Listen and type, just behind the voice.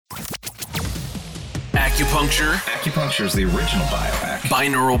Acupuncture. Acupuncture is the original biohack.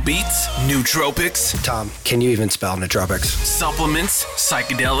 Binaural beats. Nootropics. Tom, can you even spell nootropics? Supplements.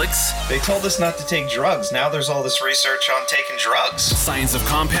 Psychedelics. They told us not to take drugs. Now there's all this research on taking drugs. Science of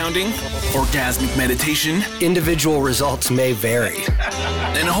compounding. Orgasmic meditation. Individual results may vary.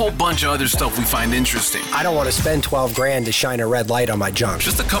 And a whole bunch of other stuff we find interesting. I don't want to spend 12 grand to shine a red light on my junk.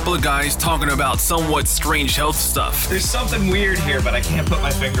 Just a couple of guys talking about somewhat strange health stuff. There's something weird here, but I can't put my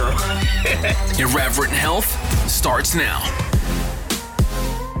finger on it. Irreverent Health starts now.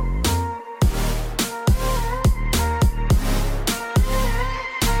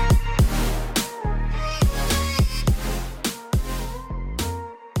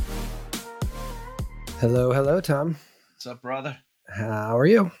 Hello, Tom. What's up, brother? How are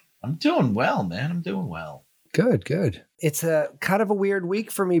you? I'm doing well, man. I'm doing well. Good. It's a kind of a weird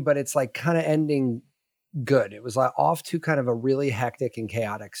week for me, but it's like kind of ending good. It was like off to kind of a really hectic and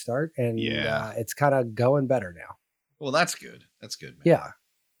chaotic start, and it's kind of going better now. Well, that's good. That's good, man. Yeah.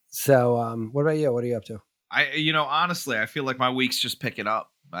 So, what about you? What are you up to? Honestly, I feel like my week's just picking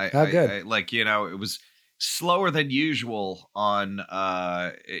up. Good. It was slower than usual on,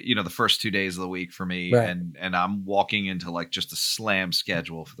 the first 2 days of the week for me. Right. And I'm walking into like just a slam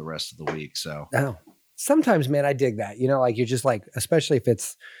schedule for the rest of the week. So sometimes, man, I dig that, like you're just like, especially if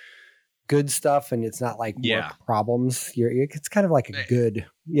it's good stuff and it's not like work problems, it's kind of like a good,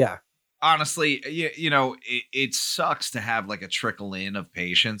 honestly, it sucks to have like a trickle in of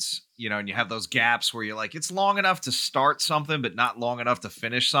patients, and you have those gaps where you're like, it's long enough to start something, but not long enough to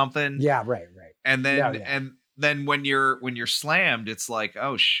finish something. Yeah. Right. And then, and then when you're slammed, it's like,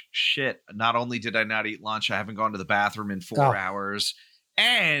 oh shit. Not only did I not eat lunch, I haven't gone to the bathroom in 4 hours,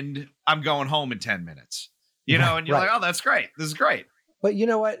 and I'm going home in 10 minutes, and you're like, oh, that's great. This is great. But you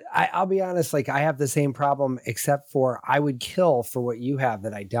know what? I'll be honest, like I have the same problem, except for I would kill for what you have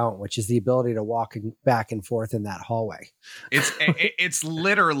that I don't, which is the ability to walk back and forth in that hallway. It's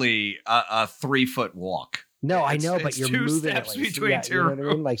literally a 3-foot walk. No, I know, but you're two moving steps at least. between two. You know what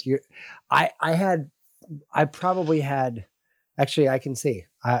I mean? Like I probably had, actually I can see,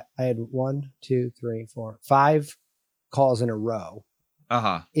 I had 1, 2, 3, 4, 5 calls in a row.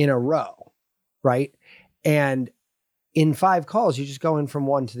 Right? And in 5 calls, you're just going from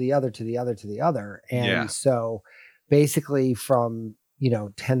one to the other, to the other, to the other. And so basically from,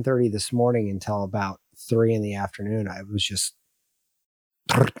 10:30 this morning until about 3 in the afternoon, I was just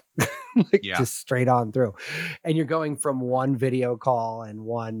just straight on through. And you're going from one video call and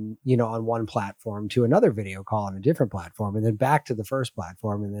one, on one platform to another video call on a different platform, and then back to the first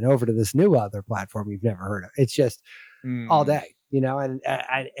platform, and then over to this new other platform you've never heard of. It's just all day.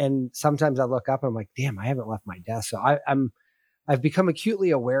 And sometimes I look up and I'm like, damn, I haven't left my desk. So I've become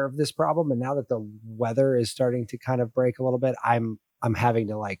acutely aware of this problem. And now that the weather is starting to kind of break a little bit, I'm having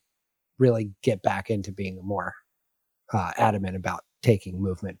to like really get back into being more adamant about taking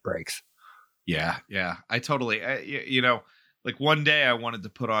movement breaks. Yeah. I totally, like one day I wanted to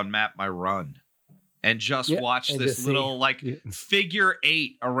put on Map My Run and just watch this little figure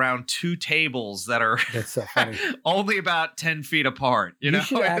 8 around 2 tables that are that's so funny. Only about 10 feet apart. You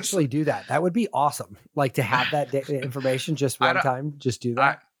should actually do that. That would be awesome. Like to have that information just one time, just do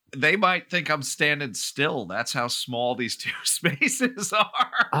that. They might think I'm standing still. That's how small these 2 spaces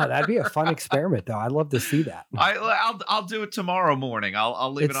are. Oh, that'd be a fun experiment though. I'd love to see that. I'll do it tomorrow morning.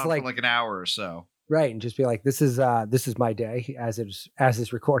 I'll leave it on for like an hour or so. Right, and just be like, this is my day as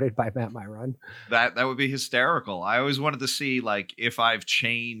is recorded by Map My Run. That would be hysterical. I always wanted to see like if I've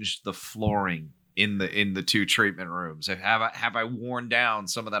changed the flooring in the 2 treatment rooms. Have I worn down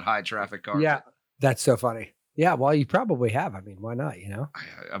some of that high traffic carpet? Yeah, that's so funny. Yeah, well, you probably have. I mean, why not?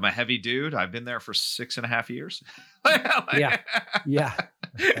 I'm a heavy dude. I've been there for 6.5 years. yeah,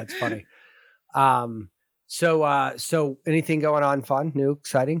 that's funny. So anything going on fun, new,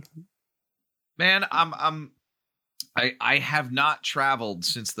 exciting? Man, I have not traveled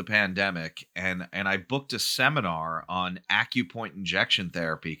since the pandemic, and I booked a seminar on acupoint injection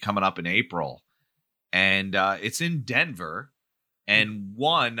therapy coming up in April, and it's in Denver. And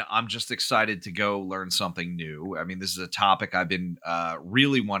I'm just excited to go learn something new. I mean, this is a topic I've been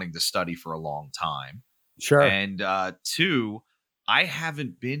really wanting to study for a long time. Sure. And 2, I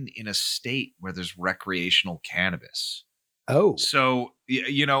haven't been in a state where there's recreational cannabis. Oh, so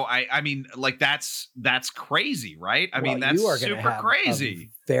I mean, like that's crazy, right? I mean, that's super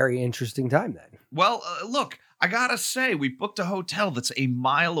crazy. Very interesting time then. Well, look, I gotta say, we booked a hotel that's a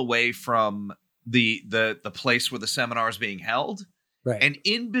mile away from the place where the seminar is being held, right? And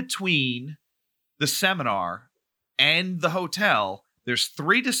in between the seminar and the hotel, there's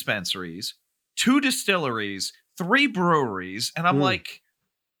 3 dispensaries, 2 distilleries, 3 breweries, and I'm like,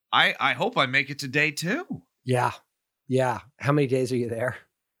 I hope I make it to day 2. Yeah. Yeah. How many days are you there?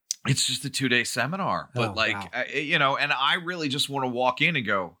 It's just a 2-day seminar, but Wow. and I really just want to walk in and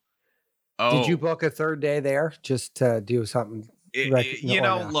go, Did you oh, book a third day there just to do something?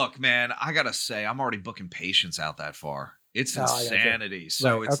 No? look, man, I got to say, I'm already booking patients out that far. It's Oh, I gotcha. insanity.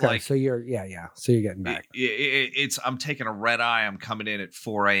 So Right, it's okay. like, So you're, so you're getting back. I'm taking a red eye. I'm coming in at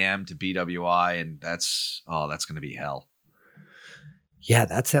 4 a.m. to BWI, and that's going to be hell. Yeah,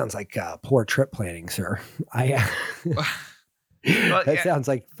 that sounds like poor trip planning, sir. Sounds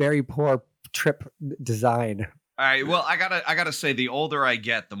like very poor trip design. All right. Well, I gotta say, the older I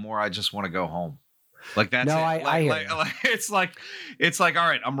get, the more I just want to go home. Like that's no, it. I hear it's like, all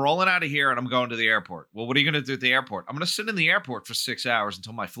right, I'm rolling out of here and I'm going to the airport. Well, what are you going to do at the airport? I'm going to sit in the airport for 6 hours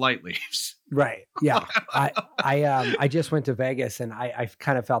until my flight leaves. Right. Yeah. I just went to Vegas and I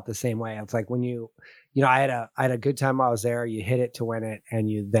kind of felt the same way. It's like when I had a good time while I was there. You hit it to win it, and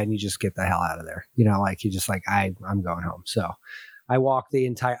you just get the hell out of there. Like you just like I'm going home. So I walked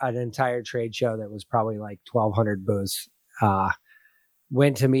an entire trade show that was probably like 1,200 booths.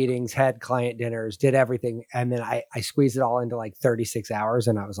 Went to meetings, had client dinners, did everything, and then I squeezed it all into like 36 hours,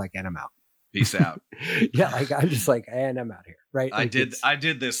 and I was like, and I'm out. Peace out. Yeah, like I'm just like, and I'm out here. Right? I Like did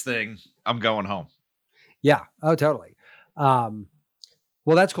this thing. I'm going home. Yeah. Oh, totally. Well,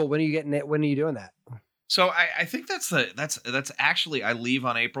 that's cool. When are you getting it? When are you doing that? So I think that's actually, I leave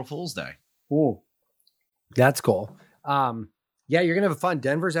on April Fool's Day. Ooh, that's cool. Yeah, you're gonna have fun.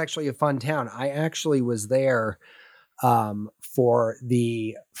 Denver's actually a fun town. I actually was there for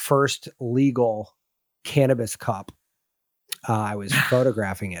the first legal cannabis cup. I was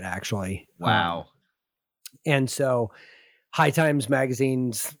photographing it actually. Wow. And so High Times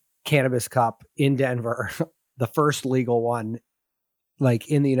Magazine's Cannabis Cup in Denver, the first legal one, like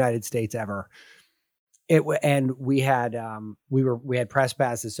in the United States ever. And we had press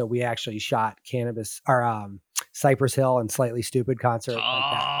passes, so we actually shot cannabis or Cypress Hill and Slightly Stupid concert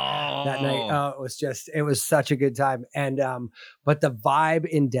like that night. Oh, it was such a good time. And but the vibe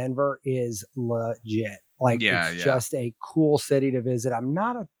in Denver is legit. Like it's just a cool city to visit. I'm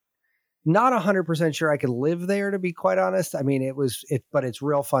not 100% sure I could live there, to be quite honest. I mean, but it's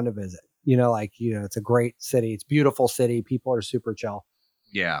real fun to visit. It's a great city. It's a beautiful city. People are super chill.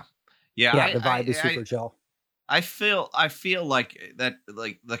 Yeah. The vibe is super chill. I feel like that,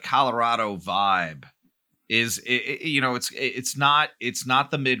 like the Colorado vibe is, it's not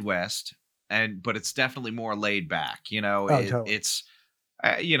the Midwest, but it's definitely more laid back. Totally. It's,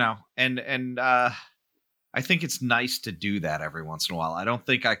 I think it's nice to do that every once in a while. I don't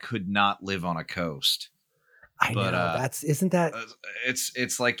think I could not live on a coast. I know isn't that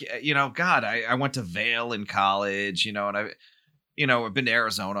it's like, God, I went to Vail in college, and I've been to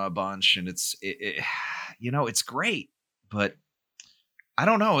Arizona a bunch, and it's great, but I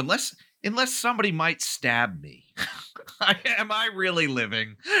don't know, unless somebody might stab me. Am I really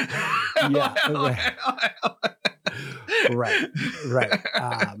living? Yeah. Right.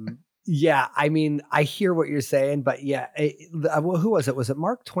 Yeah. I mean, I hear what you're saying, but yeah, who was it? Was it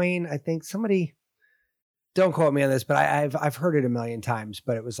Mark Twain? I think somebody, don't quote me on this, but I've heard it a million times,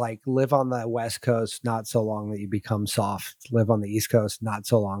 but it was like, live on the West Coast, not so long that you become soft, live on the East Coast, not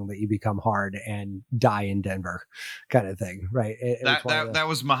so long that you become hard, and die in Denver kind of thing. Right. That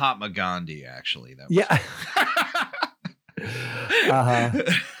was Mahatma Gandhi, actually. Yeah.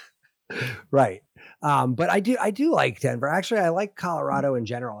 Right. But I do like Denver. Actually, I like Colorado in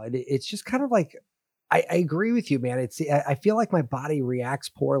general. It's just kind of like, I agree with you, man. I feel like my body reacts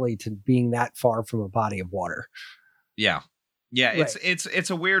poorly to being that far from a body of water. Yeah. Right. It's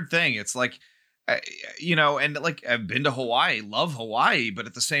a weird thing. It's like, and like I've been to Hawaii, love Hawaii, but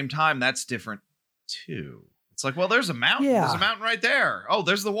at the same time, that's different too. It's like, well, there's a mountain. Yeah. There's a mountain right there. Oh,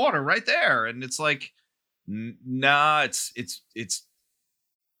 there's the water right there. And it's like, nah, it's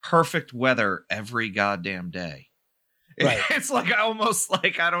perfect weather every goddamn day. Right. It's like almost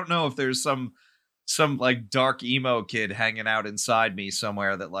like, I don't know if there's some like dark emo kid hanging out inside me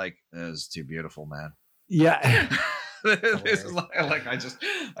somewhere that like, is too beautiful, man. Yeah. This is like I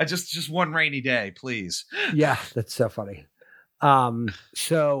just one rainy day, please. Yeah, that's so funny.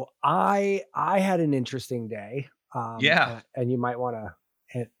 So I had an interesting day. And you might want to,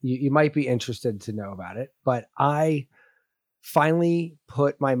 you might be interested to know about it, but I finally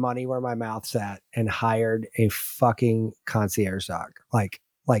put my money where my mouth's at and hired a fucking concierge dog. Like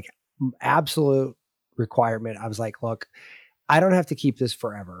absolute requirement. I was like, look, I don't have to keep this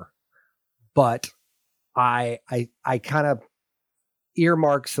forever, but I kind of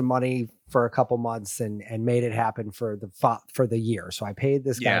earmarked some money for a couple months and made it happen for the year. So I paid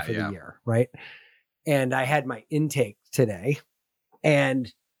this guy for the year. Right. And I had my intake today,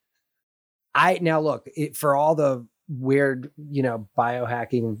 and now look, for all the weird,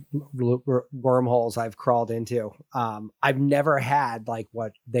 biohacking wormholes I've crawled into, I've never had like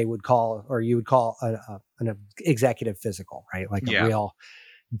what they would call, or you would call an executive physical, right? Like a real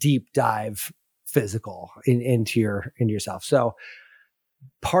deep dive physical into yourself. So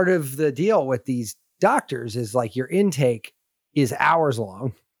part of the deal with these doctors is like your intake is hours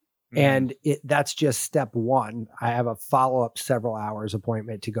long. And that's just step one. I have a follow-up several hours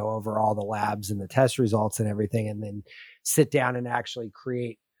appointment to go over all the labs and the test results and everything, and then sit down and actually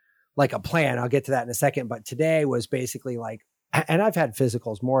create like a plan. I'll get to that in a second. But today was basically like, and I've had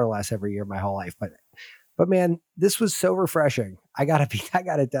physicals more or less every year my whole life, but man, this was so refreshing. I gotta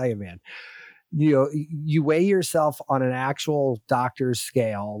tell you, man. You weigh yourself on an actual doctor's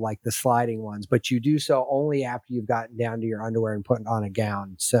scale, like the sliding ones, but you do so only after you've gotten down to your underwear and put on a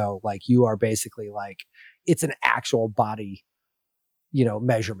gown. So like you are basically like, it's an actual body,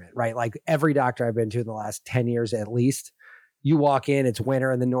 measurement, right? Like every doctor I've been to in the last 10 years, at least, you walk in, it's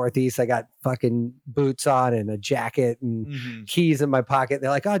winter in the Northeast. I got fucking boots on and a jacket and keys in my pocket. They're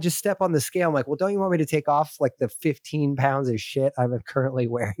like, oh, just step on the scale. I'm like, well, don't you want me to take off like the 15 pounds of shit I'm currently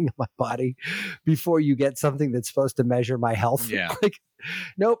wearing on my body before you get something that's supposed to measure my health? Yeah. Like,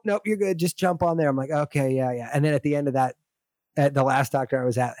 nope, you're good. Just jump on there. I'm like, okay, yeah. And then at the end of that, at the last doctor I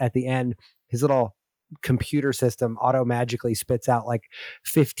was at the end, his little computer system auto magically spits out like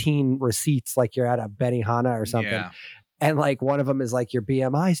 15 receipts, like you're at a Benihana or something. Yeah. And like one of them is like, your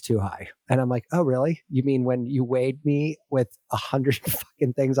BMI is too high. And I'm like, oh, really? You mean when you weighed me with 100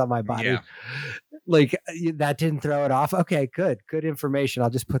 fucking things on my body? Yeah. Like that didn't throw it off? Okay, good information.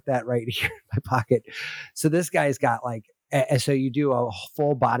 I'll just put that right here in my pocket. So this guy's got like, so you do a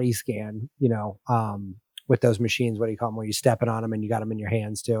full body scan, with those machines. What do you call them? Where you stepping on them and you got them in your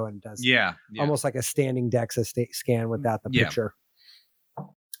hands too. And does almost like a standing DEXA scan without the picture.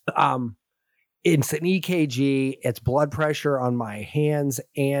 It's an EKG. It's blood pressure on my hands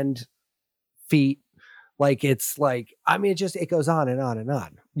and feet. Like, it's like, I mean, it goes on and on and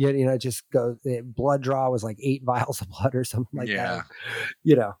on. It just goes, blood draw was like 8 vials of blood or something like that.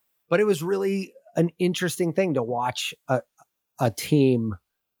 But it was really an interesting thing to watch a team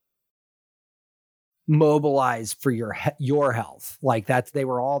mobilize for your health. Like they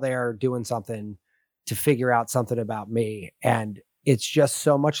were all there doing something to figure out something about me. And it's just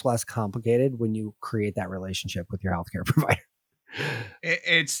so much less complicated when you create that relationship with your healthcare provider.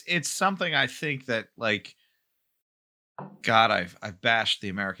 It's something I think that, like, God, I've bashed the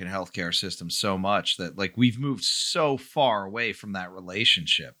American healthcare system so much that like we've moved so far away from that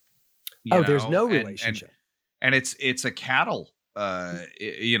relationship. There's no relationship. And it's a cattle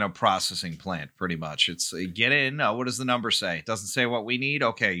processing plant, pretty much. It's get in. What does the number say? It doesn't say what we need.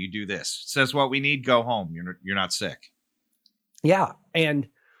 Okay, you do this. It says what we need. Go home. You're not sick. Yeah. And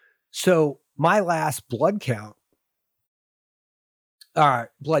so my last blood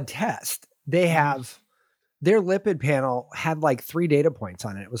test, they have their lipid panel had like 3 data points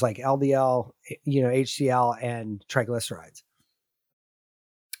on it. It was like LDL, HCl and triglycerides.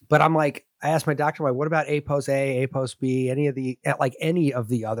 But I'm like, I asked my doctor, what about APOS A, APOS B, any of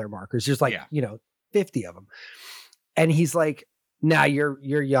the other markers? There's like, 50 of them. And he's like, nah, you're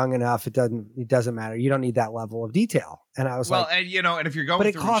young enough. It doesn't matter. You don't need that level of detail. And I was and if you're going but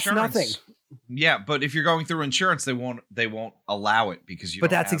it through costs insurance, nothing. Yeah. But if you're going through insurance, they won't allow it because But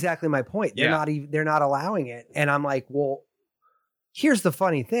that's exactly my point. They're not allowing it. And I'm like, well, here's the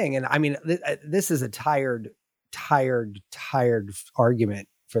funny thing. And I mean, this is a tired argument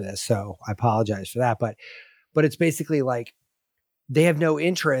for this. So I apologize for that. But it's basically like they have no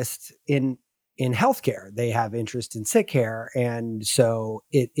interest in healthcare. They have interest in sick care. And so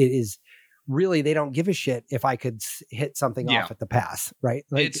it is really, they don't give a shit if I could hit something off at the pass, right?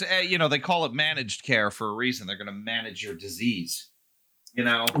 Like, it's, they call it managed care for a reason. They're going to manage your disease,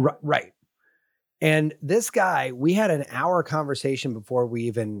 Right. And this guy, we had an hour conversation before we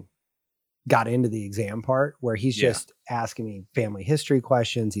even got into the exam part, where he's just asking me family history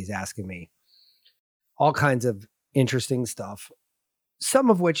questions. He's asking me all kinds of interesting stuff. Some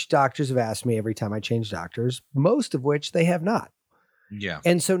of which doctors have asked me every time I change doctors, most of which they have not. Yeah.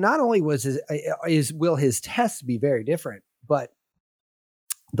 And so not only will his tests be very different, but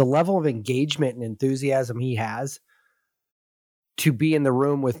the level of engagement and enthusiasm he has to be in the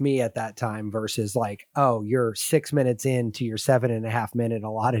room with me at that time versus like, oh, you're 6 minutes into your 7.5 minute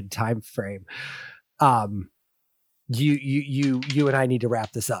allotted time frame. You and I need to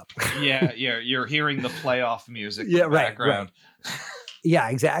wrap this up. Yeah. You're hearing the playoff music in the background. Right. Yeah,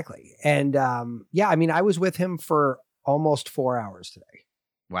 exactly. And I mean, I was with him for almost 4 hours today.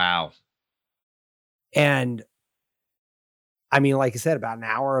 Wow. And I mean, like I said, about an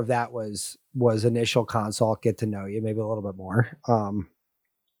hour of that was initial consult, get to know you, maybe a little bit more.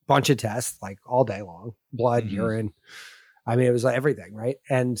 Bunch of tests, like all day long, blood, urine. I mean, it was like everything, right?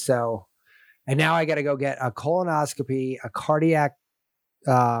 And now I got to go get a colonoscopy, a cardiac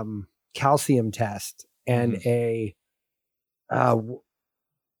calcium test, and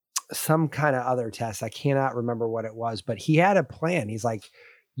some kind of other test. I cannot remember what it was, but he had a plan. He's like,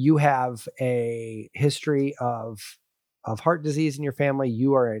 you have a history of heart disease in your family.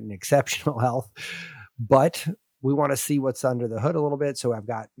 You are in exceptional health, but we want to see what's under the hood a little bit. So I've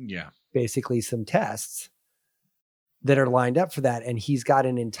got basically some tests that are lined up for that. And he's got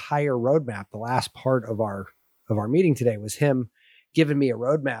an entire roadmap. The last part of our meeting today was him giving me a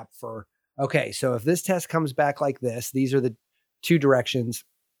roadmap for, okay, so if this test comes back like this, these are the two directions,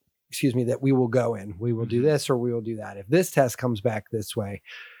 that we will go in. We will do this or we will do that. If this test comes back this way,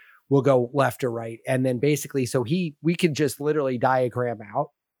 we'll go left or right. And then basically, so we could just literally diagram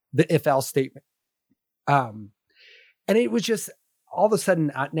out the if else statement. And it was just all of a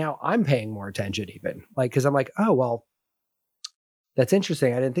sudden now I'm paying more attention even, like, cause I'm like, oh, well, that's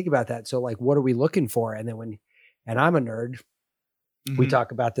interesting. I didn't think about that. So like, what are we looking for? And then and I'm a nerd, we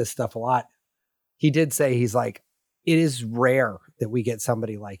talk about this stuff a lot. He did say, he's like, it is rare that we get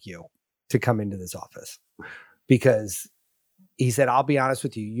somebody like you to come into this office, because he said, I'll be honest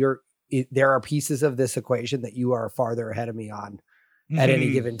with you, there are pieces of this equation that you are farther ahead of me on at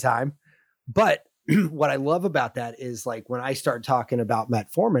any given time. But what I love about that is, like, when I start talking about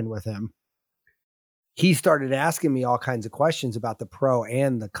metformin with him, he started asking me all kinds of questions about the pro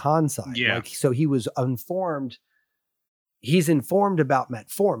and the con side. Yeah. Like, so he was informed. He's informed about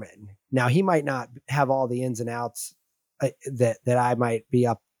metformin. Now, he might not have all the ins and outs that I might be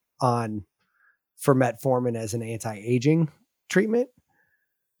up on for metformin as an anti-aging treatment.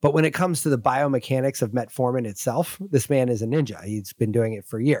 But when it comes to the biomechanics of metformin itself, this man is a ninja. He's been doing it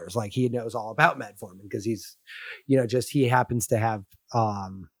for years. Like, he knows all about metformin because he's, he happens to have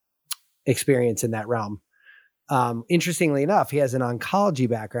experience in that realm. Interestingly enough, he has an oncology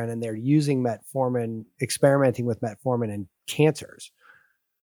background, and they're using metformin, experimenting with metformin in cancers.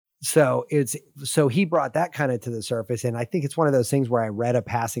 So he brought that kind of to the surface. And I think it's one of those things where I read a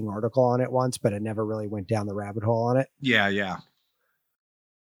passing article on it once, but I never really went down the rabbit hole on it. Yeah.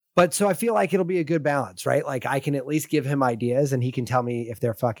 But so I feel like it'll be a good balance, right? Like, I can at least give him ideas and he can tell me if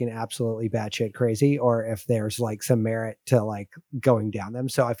they're fucking absolutely batshit crazy or if there's like some merit to like going down them.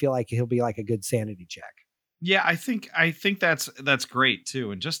 So I feel like he'll be like a good sanity check. Yeah, I think that's great too.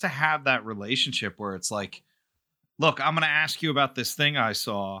 And just to have that relationship where it's like, look, I'm going to ask you about this thing I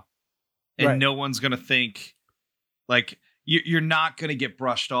saw, and no one's going to think like you're not going to get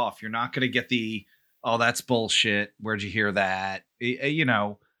brushed off. You're not going to get the, oh, that's bullshit. Where'd you hear that?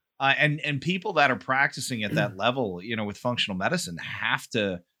 And people that are practicing at that level, with functional medicine have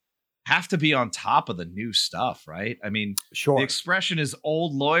to be on top of the new stuff, right? I mean, sure. The expression is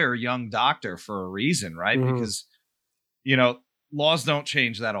old lawyer, young doctor for a reason, right? Because, laws don't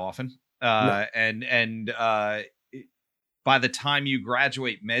change that often. No. And by the time you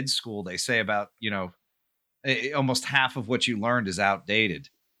graduate med school, they say about, almost half of what you learned is outdated.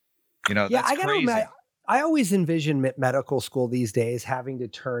 That's crazy. I always envision medical school these days having to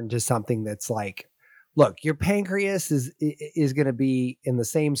turn to something that's like, look, your pancreas is going to be in the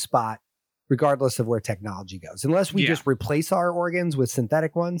same spot regardless of where technology goes, unless we just replace our organs with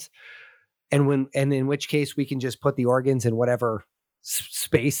synthetic ones. And in which case we can just put the organs in whatever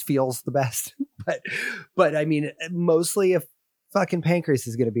space feels the best. but I mean, mostly if fucking pancreas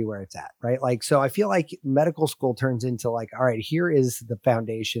is going to be where it's at, right? Like, so I feel like medical school turns into like, all right, here is the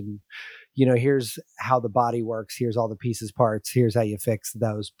foundation. Here's how the body works. Here's all the pieces, parts. Here's how you fix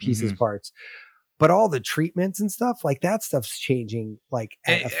those pieces, parts. But all the treatments and stuff, like that stuff's changing like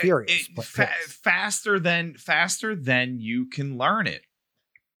at a furious faster than you can learn it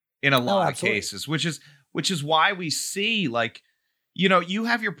in a lot of cases, which is why we see like, you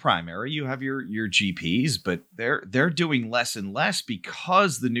have your primary, you have your GPs, but they're doing less and less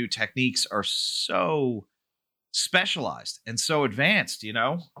because the new techniques are so specialized and so advanced,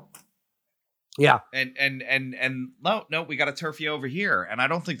 Yeah. And no, we got to turf you over here. And I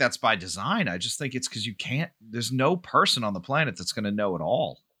don't think that's by design. I just think it's because there's no person on the planet that's going to know it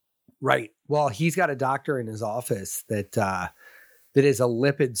all. Right. Well, he's got a doctor in his office that is a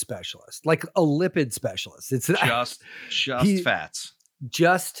lipid specialist, like a lipid specialist. It's just fats,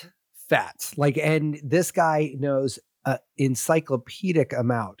 just fats. Like, and this guy knows an encyclopedic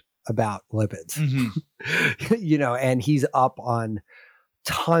amount about lipids, and he's up on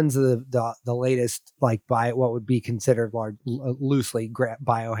tons of the latest, like what would be considered loosely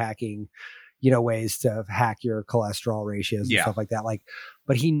biohacking, ways to hack your cholesterol ratios and Yeah. stuff like that. Like,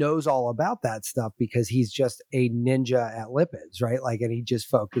 but he knows all about that stuff because he's just a ninja at lipids, right? Like, and he just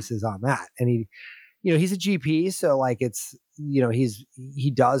focuses on that. And he's a GP, so like it's,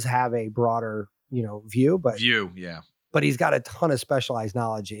 he does have a broader, view, but he's got a ton of specialized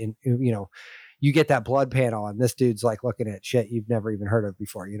knowledge in, you get that blood panel and this dude's like looking at shit you've never even heard of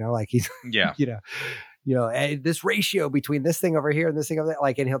before, like he's, this ratio between this thing over here and this thing over there,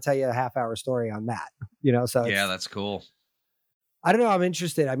 like, and he'll tell you a half-hour story on that, so yeah, that's cool. I don't know. I'm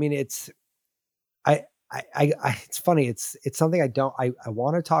interested. I mean, it's funny. It's something I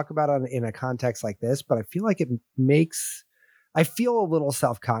want to talk about in a context like this, but I feel like I feel a little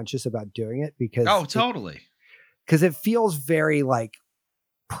self-conscious about doing it because totally. Because it feels very like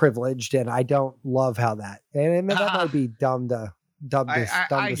privileged, and I don't love how that. And that might be dumb to I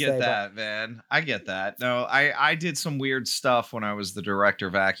get say, that, man. I get that. No, I did some weird stuff when I was the director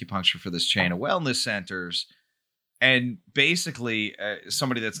of acupuncture for this chain of wellness centers. And basically,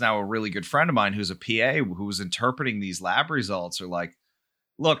 somebody that's now a really good friend of mine who's a PA who was interpreting these lab results are like,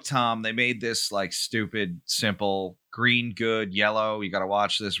 look, Tom, they made this like stupid, simple green, good, yellow. You got to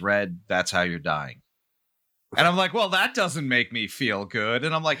watch this red. That's how you're dying. And I'm like, well, that doesn't make me feel good.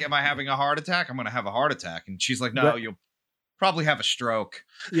 And I'm like, am I having a heart attack? I'm going to have a heart attack. And she's like, no, you'll probably have a stroke.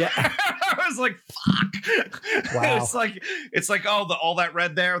 Yeah. I was like, fuck. Wow. It's like, oh, all that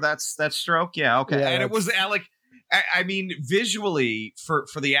red there, that's stroke. Yeah. Okay. Yeah, and it was like, I mean, visually for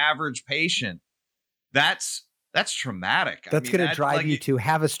the average patient, that's traumatic. That's going to drive you to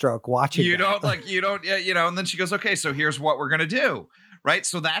have a stroke watching. And then she goes, okay, so here's what we're going to do. Right.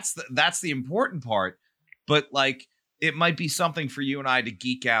 So that's the important part. But like, it might be something for you and I to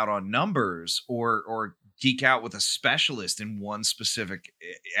geek out on numbers or geek out with a specialist in one specific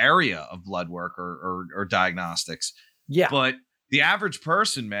area of blood work or diagnostics. Yeah. But the average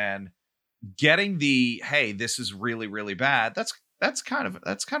person, man, getting hey, this is really, really bad. That's kind of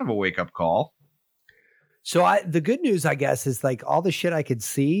a wake up call. So the good news, I guess, is like all the shit I could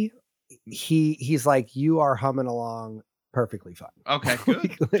see, he's like, you are humming along perfectly fine. Okay,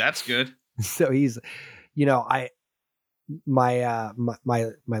 good. That's good. So he's, my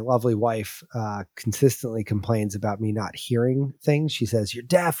lovely wife consistently complains about me not hearing things. She says,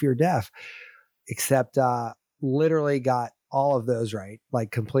 you're deaf, except literally got all of those right,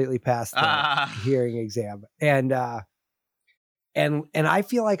 like completely passed the hearing exam. And I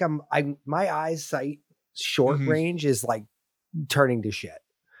feel like my eyesight short range is like turning to shit.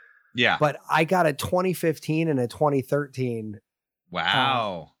 Yeah. But I got a 2015 and a 2013.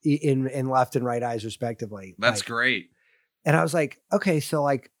 Wow. In left and right eyes respectively. That's great. And I was like, okay, so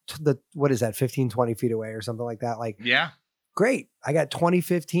like what is that, 15, 20 feet away or something like that? Like, yeah, great. I got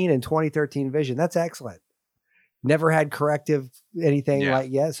 2015 and 2013 vision. That's excellent. Never had corrective anything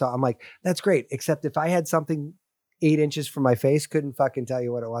like yet. So I'm like, that's great. Except if I had something 8 inches from my face, couldn't fucking tell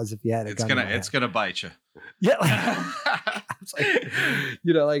you what it was if you had it. It's gonna bite you. Yeah.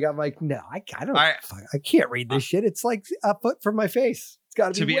 Like, I'm like, no, I can't read this shit. It's like a foot from my face. It's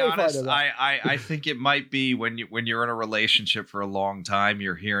got to be honest. I think it might be when you're in a relationship for a long time,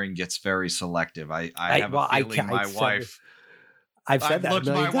 your hearing gets very selective. I have a feeling my wife. I've said that. Looked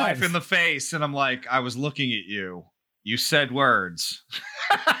my wife in the face, and I'm like, I was looking at you. You said words.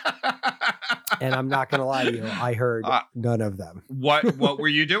 And I'm not going to lie to you. I heard none of them. What were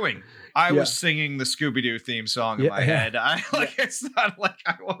you doing? I was singing the Scooby-Doo theme song in my head. It's not like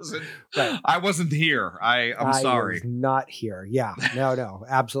I wasn't. Right. I wasn't here. I'm sorry. I was not here. Yeah. No,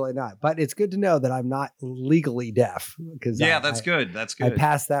 absolutely not. But it's good to know that I'm not legally deaf because that's good. That's good. I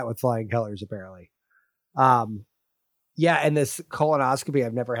passed that with flying colors apparently. Yeah, and this colonoscopy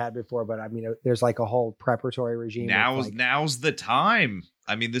I've never had before, but I mean, there's like a whole preparatory regime. Now's the time.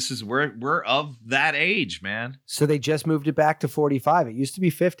 I mean, we're of that age, man. So they just moved it back to 45. It used to be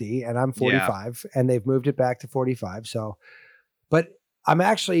 50, and I'm 45, and they've moved it back to 45. So, but I'm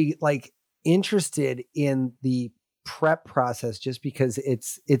actually like interested in the prep process just because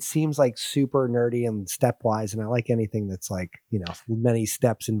it seems like super nerdy and stepwise, and I like anything that's like, many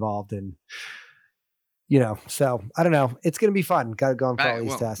steps involved in. So I don't know. It's going to be fun. Got to go and follow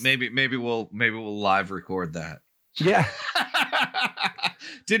these tests. Maybe we'll live record that. Yeah.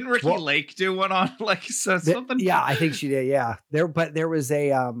 Didn't Ricky Lake do one on something? Yeah, I think she did. Yeah. There was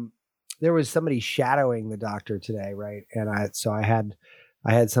somebody shadowing the doctor today. Right. And I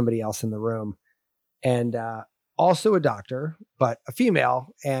had somebody else in the room and, also a doctor, but a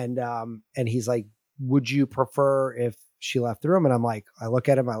female. And he's like, would you prefer if she left the room? And I'm like, I look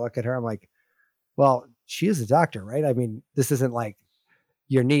at him, I look at her. I'm like, well, she is a doctor, right? I mean, this isn't like,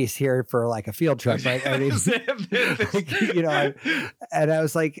 your niece here for like a field trip, right? I mean, and I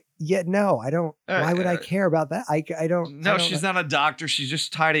was like, yeah, no, I don't. Why would I care about that? I don't. No, I don't she's not a doctor. She's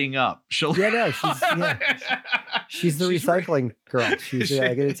just tidying up. She's she's the recycling girl. She's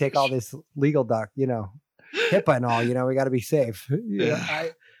going to take all this legal HIPAA and all. We got to be safe.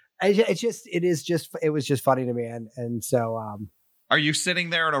 It was just funny to me, and so. Are you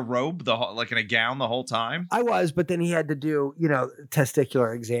sitting there in a robe, like in a gown, the whole time? I was, but then he had to do,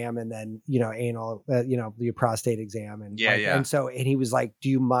 testicular exam and then, anal, the prostate exam, and and so, and he was like, "Do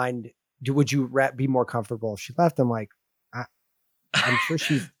you mind? Would you be more comfortable if she left?" I'm like, I'm sure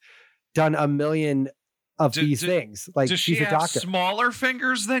she's done a million of these things. Like, does she's she a doctor. Have smaller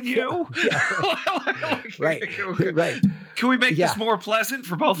fingers than you? Right. Right. Can we make this more pleasant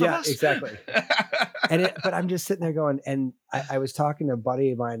for both of us? Yeah, exactly. But I'm just sitting there going, and I was talking to a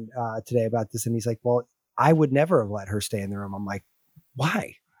buddy of mine today about this, and he's like, well, I would never have let her stay in the room. I'm like,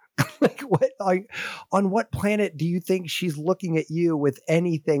 why? On what planet do you think she's looking at you with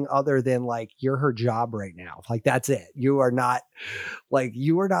anything other than like, you're her job right now? Like, that's it. You are not,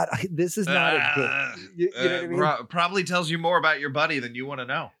 this is not a good, you know what I mean? Probably tells you more about your buddy than you want to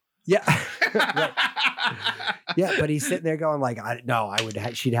know. Yeah. Right. Yeah. But he's sitting there going like,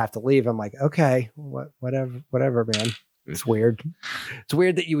 she'd have to leave. I'm like, okay, whatever, man. It's weird. It's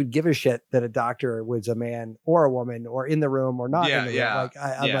weird that you would give a shit that a doctor was a man or a woman or in the room or not in the room. Like,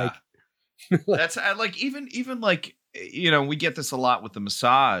 I'm like, that's like, even like, we get this a lot with the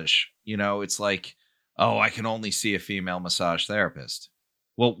massage, it's like, oh, I can only see a female massage therapist.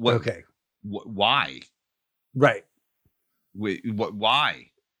 Well, why? Right. Why?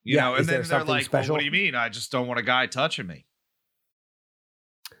 And then they're like, well, what do you mean? I just don't want a guy touching me.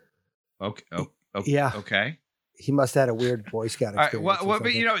 Okay. Yeah. Okay. He must have had a weird Boy Scout experience. But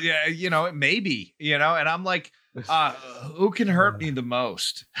maybe, and I'm like, who can hurt me the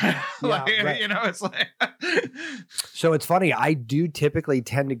most? It's like. So it's funny. I do typically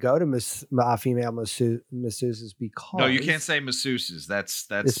tend to go to female masseuses because. No, you can't say masseuses. That's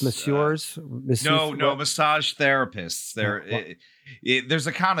it's masseurs. No, massage therapists. There's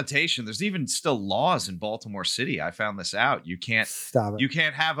a connotation. There's even still laws in Baltimore City. I found this out. You can't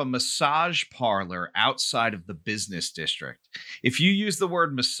have a massage parlor outside of the business district. If you use the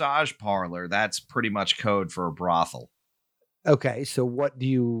word massage parlor, that's pretty much code for a brothel. Okay, so what do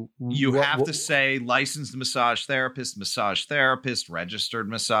you have to say licensed massage therapist, registered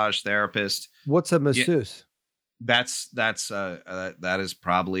massage therapist. What's a masseuse? That is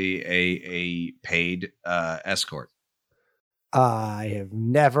probably a paid escort. I have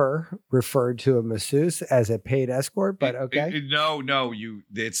never referred to a masseuse as a paid escort, but okay. No,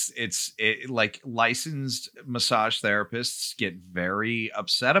 it's like licensed massage therapists get very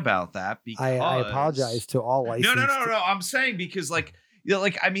upset about that because I apologize to all licensed. No. I'm saying because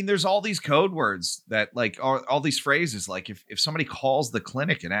there's all these code words that all these phrases. Like if somebody calls the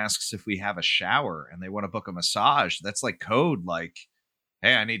clinic and asks if we have a shower and they want to book a massage, that's like code. Like,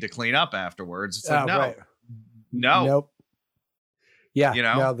 hey, I need to clean up afterwards. It's like, no, right. No, nope. Yeah,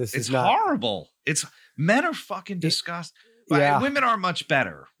 no, this it's is not horrible. Men are fucking disgusting. Yeah. Women are much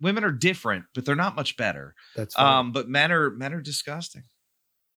better. Women are different, but they're not much better. That's funny. But men are disgusting.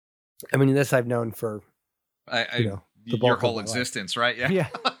 I mean, this I've known for your whole existence, right? Yeah. Yeah.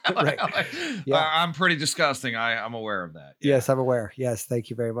 Right. Yeah. I'm pretty disgusting. I'm aware of that. Yeah. Yes, I'm aware. Yes, thank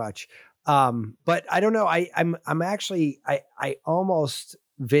you very much. But I don't know. I'm actually I almost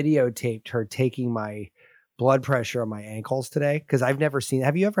videotaped her taking my blood pressure on my ankles today because I've never seen.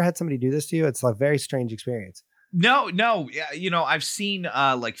 Have you ever had somebody do this to you? It's a very strange experience. No. I've seen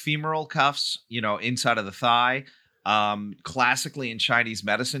like femoral cuffs, inside of the thigh. Classically in Chinese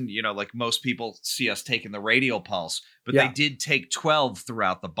medicine, like most people see us taking the radial pulse, but they did take 12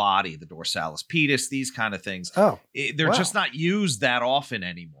 throughout the body, the dorsalis pedis, these kind of things. Oh, they're just not used that often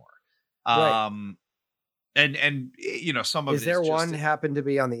anymore. Right. And some of is there one happen to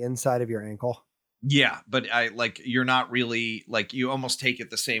be on the inside of your ankle? Yeah, but you're not really you almost take it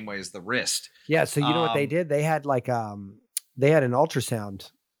the same way as the wrist. Yeah. So you know what they did? They had they had an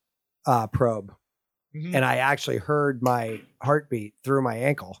ultrasound probe, and I actually heard my heartbeat through my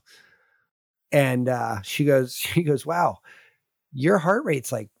ankle. And she goes, wow, your heart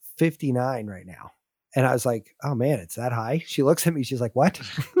rate's like 59 right now. And I was like, oh man, it's that high. She looks at me. She's like, what?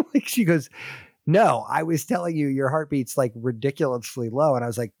 She goes, no, I was telling you your heartbeat's like ridiculously low. And I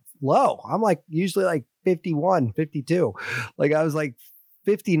was like, low. I'm like usually like 51, 52. Like I was like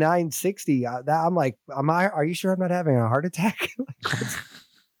 59, 60. I'm like, are you sure I'm not having a heart attack?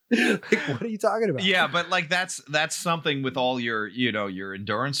 What are you talking about? Yeah, but that's something with all your your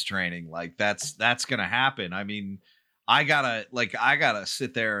endurance training. Like that's going to happen. I mean, I gotta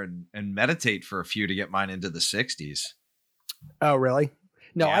sit there and meditate for a few to get mine into the 60s. Oh, really?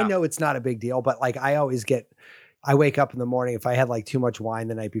 No, Yeah. I know it's not a big deal, but like I wake up in the morning. If I had like too much wine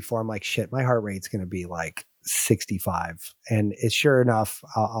the night before, I'm like, shit, my heart rate's going to be like 65. And it's sure enough,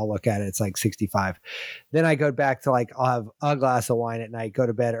 I'll look at it. It's like 65. Then I go back to like, I'll have a glass of wine at night, go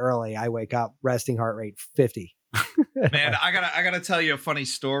to bed early. I wake up, resting heart rate 50. Man, I gotta tell you a funny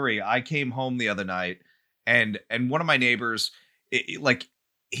story. I came home the other night and one of my neighbors,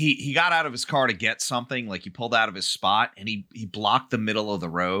 he got out of his car to get something, like he pulled out of his spot and he blocked the middle of the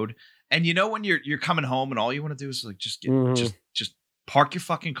road. And you know, when you're coming home and all you want to do is like just park your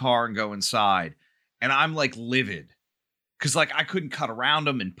fucking car and go inside. And I'm like livid because like I couldn't cut around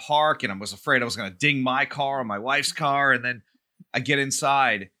him and park, and I was afraid I was going to ding my car or my wife's car. And then I get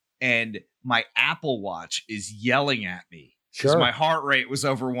inside and my Apple Watch is yelling at me because my heart rate was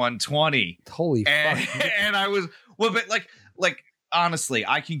over 120. Holy fuck. And I was, well, but like honestly,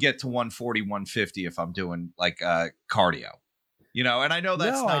 I can get to 140, 150 if I'm doing like cardio. You know, and I know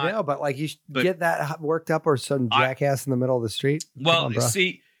that's not. I know, but like you should get that worked up or some jackass in the middle of the street. Well,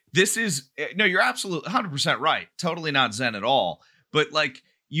 see, this is, no, you're absolutely 100% right. Totally not Zen at all. But like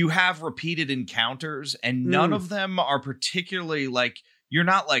you have repeated encounters and none of them are particularly like, you're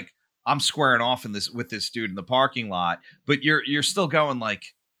not like, I'm squaring off with this dude in the parking lot, but you're still going like,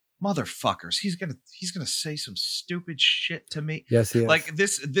 motherfuckers, he's gonna say some stupid shit to me. Yes, he is. Like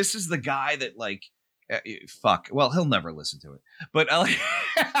this is the guy that like, fuck. Well, he'll never listen to it. But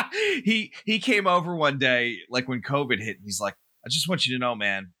he came over one day, like when COVID hit, and he's like, "I just want you to know,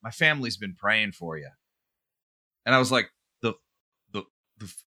 man, my family's been praying for you." And I was like, the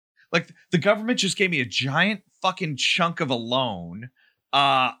government just gave me a giant fucking chunk of a loan.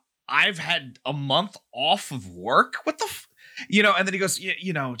 I've had a month off of work. What the, And then he goes,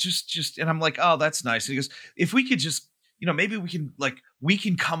 just, and I'm like, oh, that's nice. And he goes, if we could just, maybe we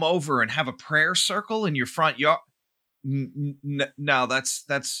can come over and have a prayer circle in your front yard. No,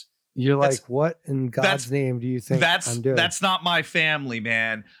 that's you're like, what in God's name do you think I'm doing? That's not my family,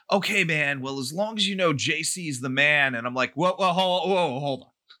 man. Okay, man. Well, as long as you know JC's the man. And I'm like, whoa, hold on.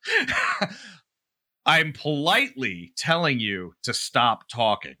 I'm politely telling you to stop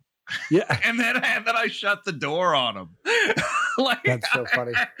talking. Yeah. and then I shut the door on him. That's so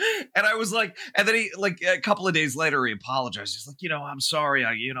funny. And I was like, and then he, like a couple of days later, he apologized. He's like, I'm sorry.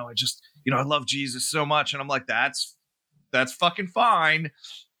 I just, I love Jesus so much. And I'm like, that's fucking fine.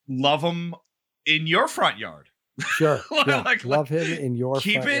 Love him in your front yard. Sure. Yeah. Love him in your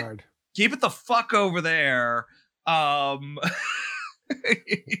front yard. Keep it the fuck over there.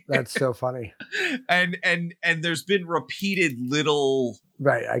 That's so funny. And there's been repeated little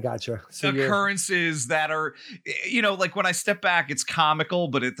right. I gotcha. So occurrences that are, like when I step back, it's comical,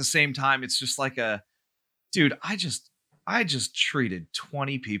 but at the same time, it's just like dude, I just treated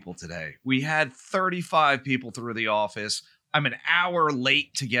 20 people today. We had 35 people through the office. I'm an hour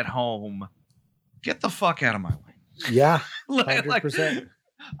late to get home. Get the fuck out of my way. Yeah. 100%.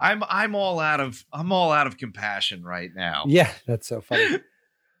 I'm all out of compassion right now. Yeah, that's so funny.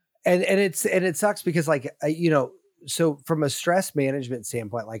 and it sucks because like so from a stress management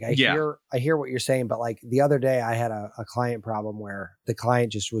standpoint, like I hear what you're saying, but like the other day I had a client problem where the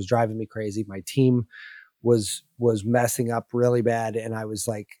client just was driving me crazy. My team was messing up really bad, and I was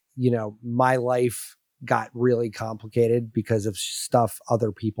like, my life got really complicated because of stuff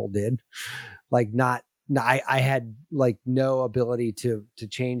other people did. Like I had like no ability to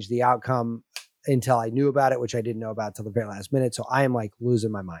change the outcome until I knew about it, which I didn't know about till the very last minute. So I am like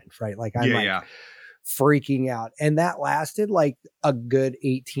losing my mind, right? Like I'm freaking out. And that lasted like a good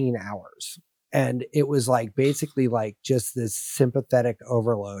 18 hours. And it was like basically like just this sympathetic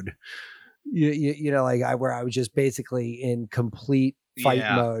overload, where I was just basically in complete fight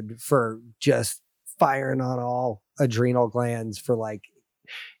mode for just firing on all adrenal glands for like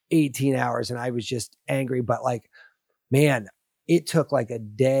 18 hours. And I was just angry, but like, man, it took like a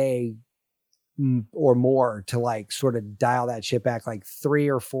day or more to like sort of dial that shit back, like 3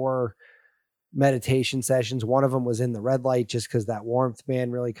 or 4 meditation sessions. One of them was in the red light just because that warmth, man,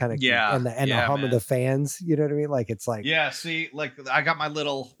 really kind of, and the hum of the fans, you know what I mean? Like, it's like, see, like I got my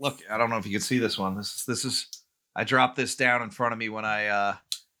little, look, I don't know if you can see this one. This is, I dropped this down in front of me when I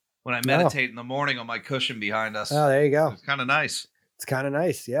meditate in the morning on my cushion behind us. Oh, there you go. It's kind of nice. It's kind of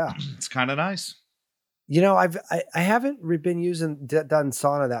nice. Yeah. It's kind of nice. I haven't been done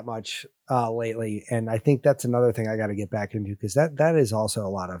sauna that much lately. And I think that's another thing I got to get back into, because that is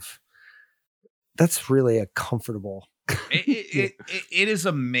also that's really a comfortable. It is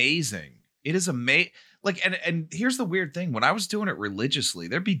amazing. It is amazing. like, and here's the weird thing. When I was doing it religiously,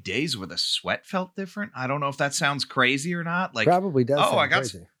 there'd be days where the sweat felt different. I don't know if that sounds crazy or not. Like, Probably does. oh, sound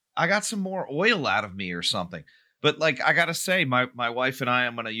crazy. I got some more oil out of me or something. But like, I gotta say, my wife and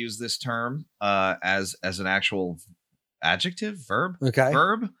I'm gonna use this term as an actual adjective, verb. Okay.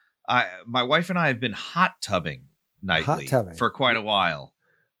 Verb. My wife and I have been hot tubbing nightly for quite a while.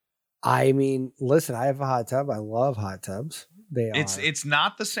 I mean, listen, I have a hot tub. I love hot tubs. It's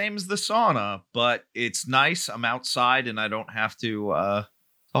not the same as the sauna, but it's nice. I'm outside and I don't have to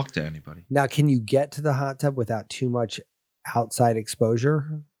talk to anybody. Now, can you get to the hot tub without too much outside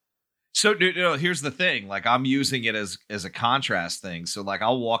exposure? So, here's the thing. Like, I'm using it as a contrast thing. So, like,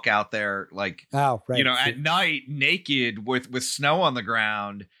 I'll walk out there, like, at night, naked with snow on the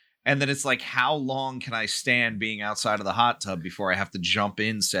ground. And then it's like, how long can I stand being outside of the hot tub before I have to jump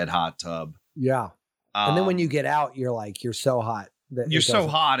in said hot tub? Yeah. And then when you get out, you're so hot. You're so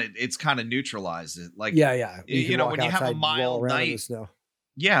hot, it's kind of neutralized it. Like, yeah. When you have a mild night.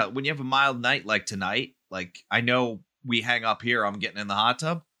 Yeah, when you have a mild night like tonight, like, I know we hang up here, I'm getting in the hot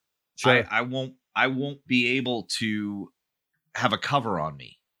tub. Sure. I won't be able to have a cover on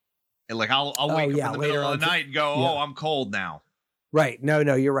me. And like, I'll wake up in the middle of the night and go, I'm cold now. Right. No,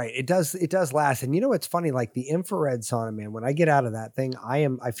 you're right. It does last. And you know what's funny? Like the infrared sauna, man, when I get out of that thing,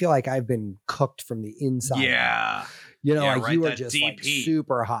 I feel like I've been cooked from the inside. Yeah. You know, like you are just like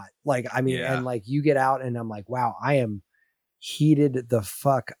super hot. Like, I mean, and like you get out and I'm like, wow, I am heated the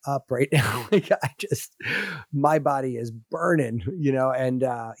fuck up right now. Like my body is burning, you know, and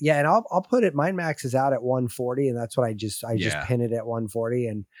and I'll put it, mine maxes out at 140 and that's what I just pin it at 140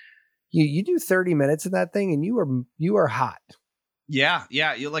 and you do 30 minutes in that thing and you are hot. Yeah.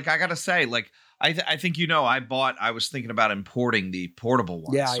 You like, I gotta say, like, I think, I was thinking about importing the portable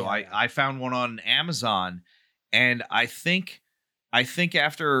one. I found one on Amazon and I think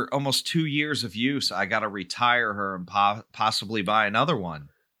after almost 2 years of use, I got to retire her and possibly buy another one.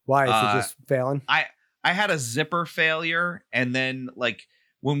 Why? Is it just failing? I had a zipper failure. And then like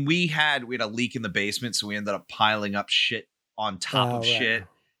when we had a leak in the basement. So we ended up piling up shit on top of shit.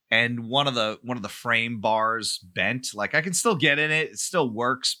 And one of the frame bars bent. Like I can still get in it. It still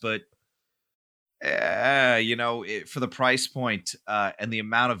works. But, for the price point and the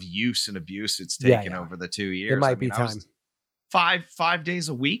amount of use and abuse it's taken over the 2 years. It might be time. 5 days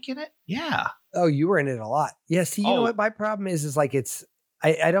a week in it. Yeah. Oh, you were in it a lot. Yeah. See, you know what my problem is like,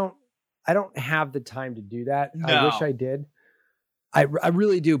 I don't have the time to do that. No. I wish I did. I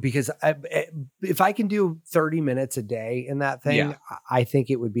really do, because if I can do 30 minutes a day in that thing, I think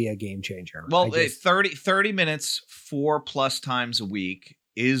it would be a game changer. Well, 30 minutes 4+ times a week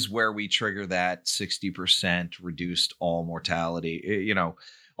is where we trigger that 60% reduced all mortality,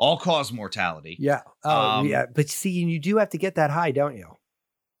 all cause mortality. Yeah. But see, you do have to get that high, don't you?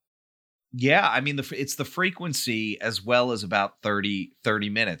 Yeah. I mean, it's the frequency as well as about 30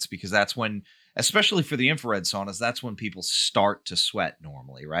 minutes, because that's when, especially for the infrared saunas, that's when people start to sweat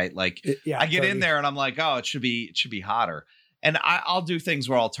normally, right? Like I get in there and I'm like, oh, it should be hotter. And I'll do things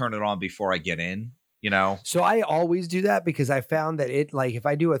where I'll turn it on before I get in, So I always do that, because I found that if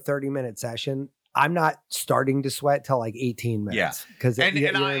I do a 30-minute session, I'm not starting to sweat till like 18 minutes. Yeah. Because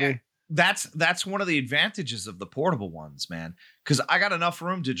that's one of the advantages of the portable ones, man. Because I got enough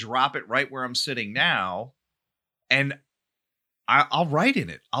room to drop it right where I'm sitting now, and I'll write in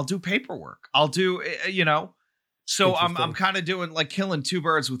it. I'll do paperwork. I'll do, So I'm kind of doing like killing two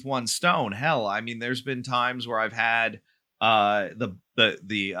birds with one stone. Hell, I mean, there's been times where I've had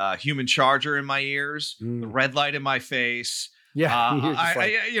the human charger in my ears, the red light in my face. Yeah,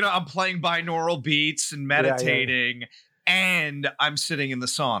 I'm playing binaural beats and meditating, and I'm sitting in the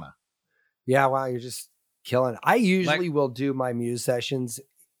sauna. Yeah, wow, you're just killing it. I usually will do my Muse sessions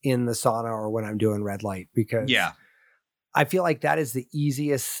in the sauna or when I'm doing red light, because I feel like that is the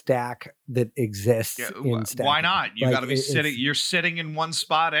easiest stack that exists in stacking. Why not? You got to be sitting. You're sitting in one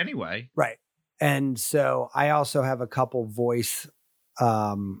spot anyway, right? And so I also have a couple voice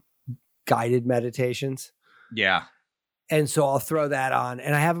guided meditations. Yeah. And so I'll throw that on,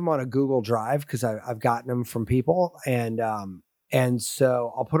 and I have them on a Google Drive because I've gotten them from people. And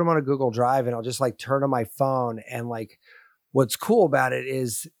so I'll put them on a Google Drive, and I'll just like turn on my phone. And like, what's cool about it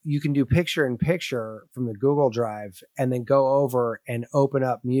is you can do picture in picture from the Google Drive, and then go over and open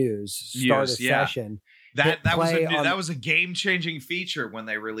up Muse, start a session. That was a game changing feature when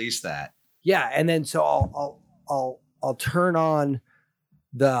they released that. Yeah. And then so I'll turn on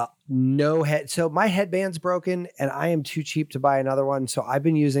the no head. So my headband's broken and I am too cheap to buy another one. So I've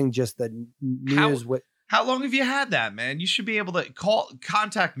been using just the Muse How long have you had that, man? You should be able to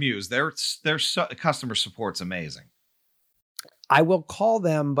contact Muse. Their customer support's amazing. I will call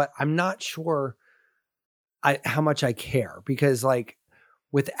them, but I'm not sure how much I care, because like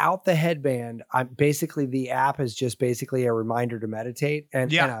without the headband, I'm basically, the app is just basically a reminder to meditate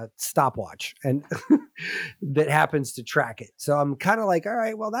and a stopwatch, and that happens to track it. So I'm kind of like, all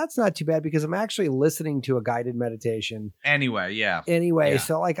right, well, that's not too bad, because I'm actually listening to a guided meditation anyway.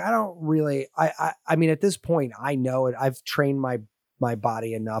 So like, I don't really, I mean, at this point, I know it. I've trained my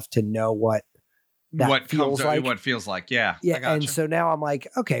body enough to know what feels like. Yeah. And so now I'm like,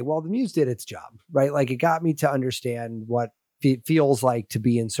 okay, well, the Muse did its job, right? Like, it got me to understand what it feels like to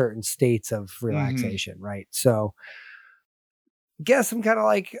be in certain states of relaxation. Right. So guess I'm kind of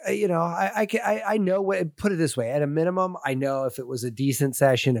like, I know what, put it this way, at a minimum, I know if it was a decent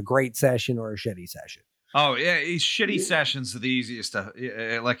session, a great session, or a shitty session. Oh yeah. Shitty sessions are the easiest to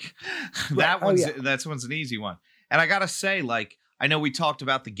like that one's, that one's an easy one. And I got to say, like, I know we talked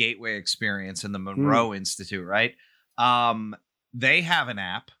about the Gateway experience in the Monroe Institute, right? They have an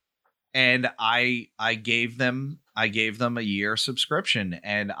app, and I gave them a year subscription,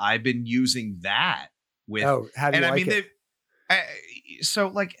 and I've been using that with. Oh, how do you like it? So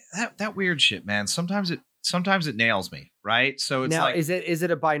like that weird shit, man. Sometimes it nails me, right? So it's now, like, is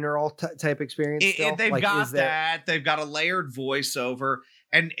it a binaural type experience? They've like, got that. They've got a layered voiceover,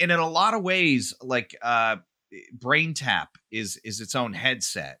 and in a lot of ways, like Brain Tap is its own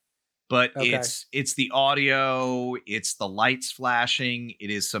headset. But it's the audio, it's the lights flashing, it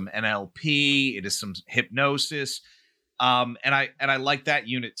is some NLP, it is some hypnosis, and I like that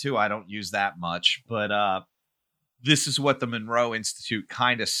unit too. I don't use that much, but this is what the Monroe Institute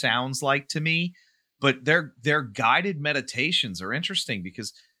kind of sounds like to me. But their guided meditations are interesting,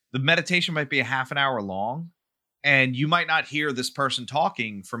 because the meditation might be a half an hour long, and you might not hear this person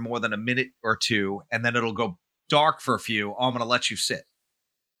talking for more than a minute or two, and then it'll go dark for a few. Oh, I'm going to let you sit.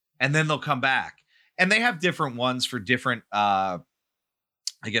 And then they'll come back, and they have different ones for different, I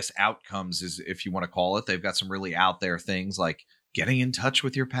guess, outcomes, is if you want to call it. They've got some really out there things like getting in touch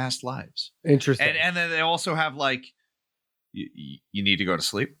with your past lives. Interesting. And then they also have like, you need to go to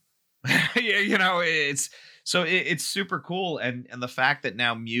sleep. It's super cool. And the fact that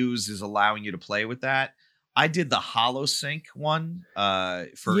now Muse is allowing you to play with that. I did the HoloSync one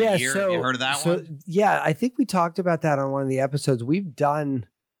for a year. Have you heard of that one? Yeah, I think we talked about that on one of the episodes. We've done.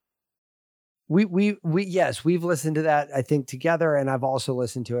 We've listened to that, I think, together, and I've also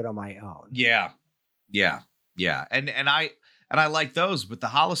listened to it on my own. Yeah. And I like those, but the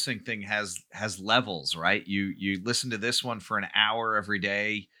HoloSync thing has levels, right? You listen to this one for an hour every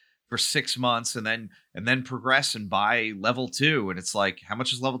day for 6 months, and then progress and buy level 2, and it's like, how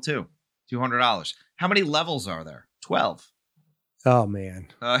much is level 2? $200. How many levels are there? 12. Oh man.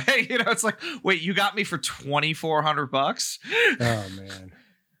 It's like, wait, you got me for $2,400? Oh man.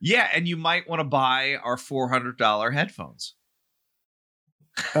 Yeah, and you might want to buy our $400 headphones.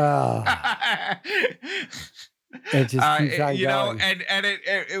 It just keeps on going. And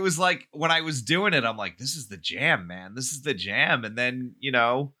it was like, when I was doing it, I'm like, this is the jam, man. This is the jam. And then,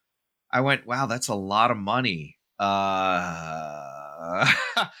 I went, wow, that's a lot of money. I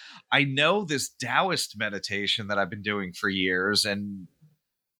know this Taoist meditation that I've been doing for years, and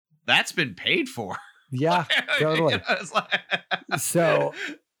that's been paid for. Yeah, totally. So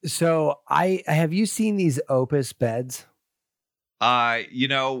have you seen these Opus beds? One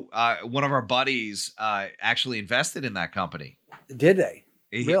of our buddies actually invested in that company. Did they?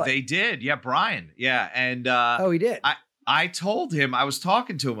 Really? They did. Yeah, Brian. Yeah. And he did. I told him, I was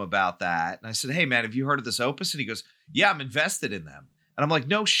talking to him about that, and I said, hey man, have you heard of this Opus? And he goes, yeah, I'm invested in them. And I'm like,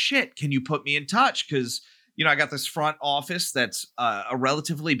 no shit. Can you put me in touch? Because, I got this front office that's a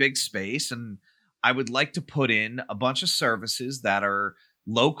relatively big space, and I would like to put in a bunch of services that are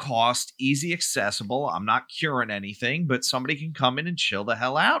low cost, easy accessible. I'm not curing anything, but somebody can come in and chill the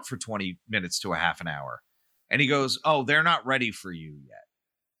hell out for 20 minutes to a half an hour. And he goes, oh, they're not ready for you yet.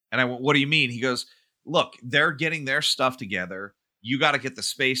 And I went, what do you mean? He goes, look, they're getting their stuff together. You got to get the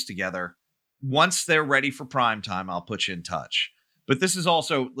space together. Once they're ready for prime time, I'll put you in touch. But this is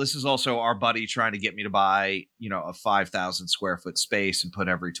also our buddy trying to get me to buy, a 5,000 square foot space and put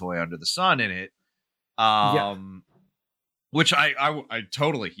every toy under the sun in it. Which I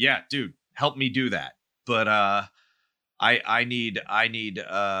totally, yeah, dude, help me do that. But I need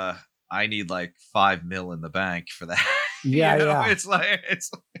like $5 million in the bank for that. Yeah. It's like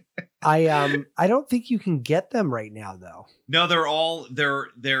I don't think you can get them right now though. No,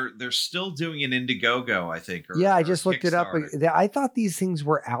 they're still doing an Indiegogo, I think. I just looked it up. I thought these things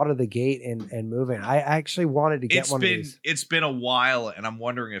were out of the gate and moving. I actually wanted to get one of these. It's been a while, and I'm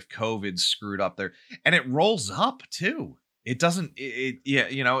wondering if COVID screwed up there. And it rolls up too. It doesn't, yeah,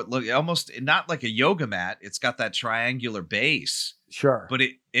 you know, it look almost not like a yoga mat. It's got that triangular base, Sure. but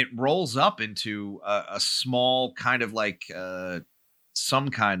it rolls up into a small kind of like some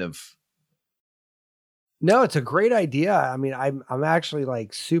kind of. No, it's a great idea. I mean, I'm actually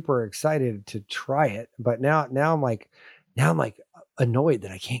like super excited to try it, but now I'm like annoyed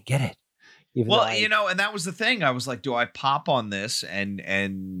that I can't get it. Well, you know, and that was the thing. I was like, do I pop on this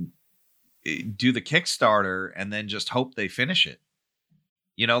and do the Kickstarter and then just hope they finish it?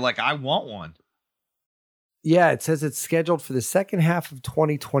 You know, like I want one. Yeah, it says it's scheduled for the second half of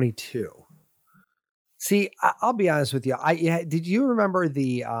 2022. See, I'll be honest with you. Did you remember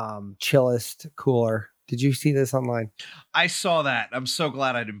the Chillest cooler? Did you see this online? I saw that. I'm so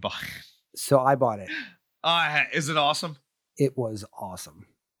glad I didn't buy it. So I bought it. Is it awesome? It was awesome.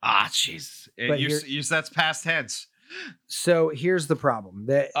 Ah, jeez. That's past tense. So here's the problem.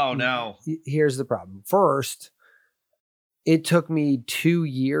 Oh, no. Here's the problem. First, it took me 2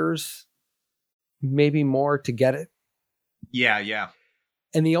 years, maybe more, to get it. Yeah, yeah.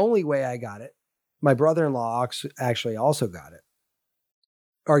 And the only way I got it, my brother-in-law actually also got it,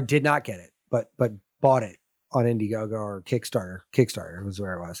 or did not get it, but bought it on Indiegogo or Kickstarter. Kickstarter was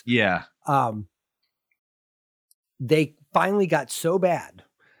where it was. Yeah. They finally got so bad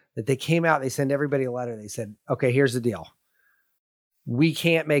that they came out, they sent everybody a letter. They said, okay, here's the deal. We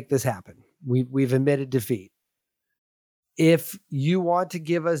can't make this happen. We've admitted defeat. If you want to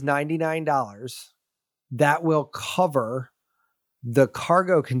give us $99, that will cover the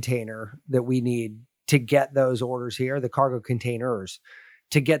cargo container that we need to get those orders here, the cargo containers,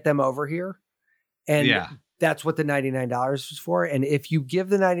 to get them over here. And that's what the $99 was for. And if you give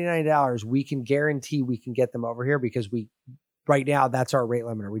the $99, we can guarantee we can get them over here, because right now that's our rate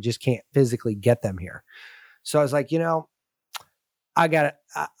limiter. We just can't physically get them here. So I was like, you know, I got it.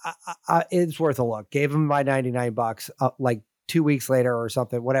 It's worth a look. Gave him my $99. Like 2 weeks later or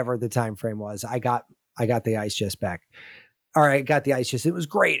something, whatever the time frame was, I got the ice chest back. All right, got the ice chest. It was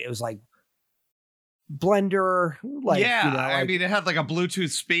great. It was like blender, like, yeah, you know, I mean, it had like a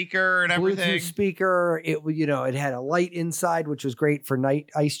Bluetooth speaker and everything. Bluetooth speaker. It, you know, it had a light inside, which was great for night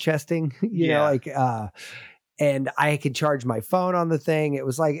ice chesting. You know, like, and I could charge my phone on the thing. It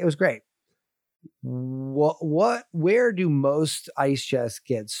was great. Where do most ice chests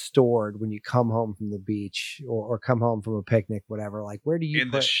get stored when you come home from the beach or come home from a picnic, whatever? Like, where do you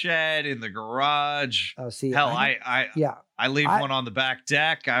the shed, in the garage? Oh, see, hell, I leave one on the back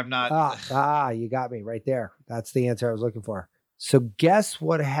deck. I'm not. You got me right there. That's the answer I was looking for. So guess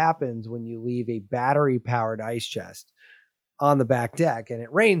what happens when you leave a battery powered ice chest on the back deck and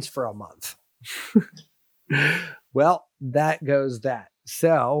it rains for a month? Well, that goes that.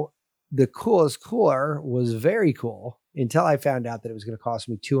 So the coolest cooler was very cool until I found out that it was going to cost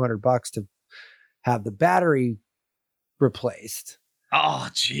me $200 to have the battery replaced. Oh,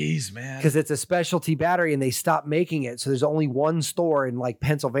 geez, man. Because it's a specialty battery and they stopped making it. So there's only one store in like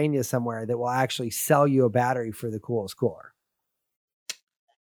Pennsylvania somewhere that will actually sell you a battery for the coolest cooler.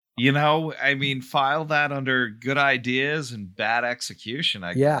 You know, I mean, file that under good ideas and bad execution,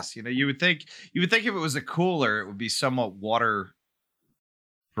 I guess. You know, you would think if it was a cooler, it would be somewhat waterproof.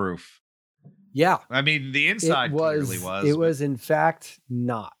 Yeah. I mean, the inside clearly was. It was, in fact,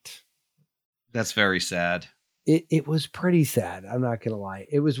 not. That's very sad. It was pretty sad. I'm not going to lie.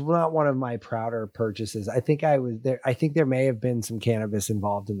 It was not one of my prouder purchases. I think I was there. I think there may have been some cannabis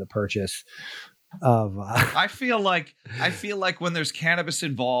involved in the purchase of. I feel like when there's cannabis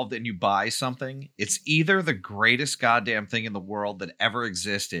involved and you buy something, it's either the greatest goddamn thing in the world that ever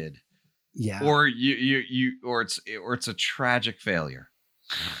existed. Yeah. Or or it's a tragic failure.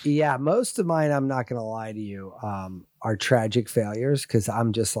 Yeah, most of mine, I'm not going to lie to you, are tragic failures, because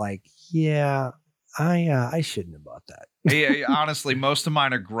I'm just like, yeah, I shouldn't have bought that. Yeah, honestly, most of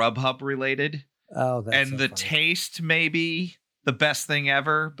mine are Grubhub related. Oh, that's and so the funny. Taste may be the best thing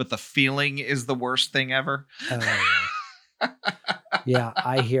ever, but the feeling is the worst thing ever. Oh, yeah,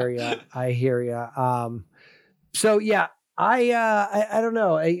 I hear you. So yeah, I don't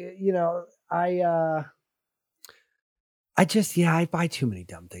know. I buy too many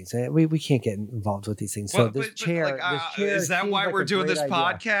dumb things. We can't get involved with these things. So this chair is that why we're doing this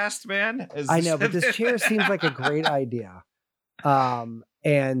podcast, man? I know, but this chair seems like a great idea.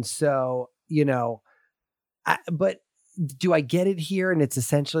 And so, you know, but do I get it here? And it's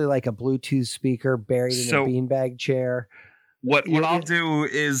essentially like a Bluetooth speaker buried in a beanbag chair. What I'll do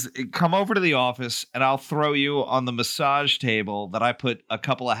is come over to the office and I'll throw you on the massage table that I put a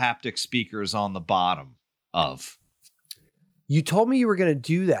couple of haptic speakers on the bottom of. You told me you were going to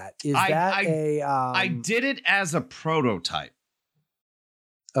do that. I did it as a prototype.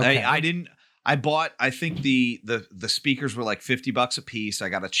 Okay. I didn't. I bought, I think the speakers were like $50 a piece. I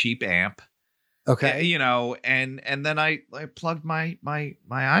got a cheap amp. Okay. You know, and then I plugged my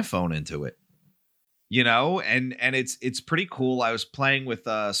iPhone into it. You know, and it's pretty cool. I was playing with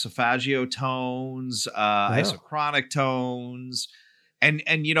solfeggio tones, isochronic tones,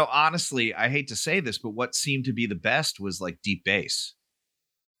 and you know, honestly, I hate to say this, but what seemed to be the best was like deep bass.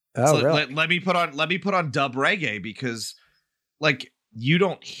 Oh, So really? let me put on dub reggae, because like you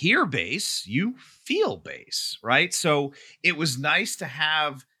don't hear bass, you feel bass, right? So it was nice to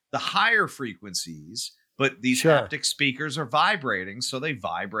have the higher frequencies, but these haptic speakers are vibrating, so they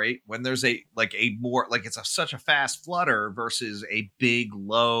vibrate when there's a more like it's such a fast flutter versus a big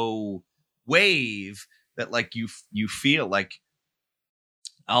low wave that like you feel like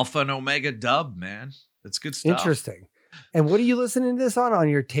alpha and omega dub, man. That's good stuff. Interesting. And what are you listening to this on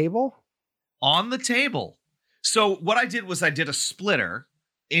your table? On the table. So what I did was I did a splitter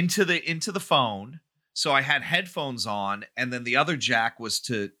into the phone. So I had headphones on, and then the other jack was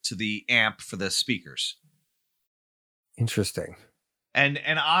to the amp for the speakers. Interesting. And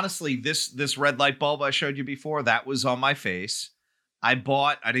honestly, this red light bulb I showed you before, that was on my face. I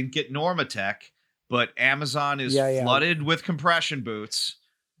didn't get Normatec, but Amazon is flooded with compression boots.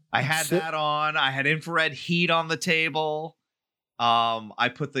 I had that on. I had infrared heat on the table. I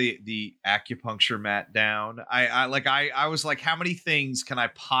put the acupuncture mat down. I was like, how many things can I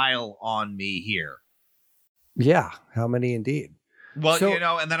pile on me here? Yeah, how many indeed? Well, you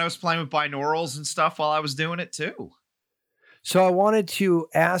know, and then I was playing with binaurals and stuff while I was doing it too. So I wanted to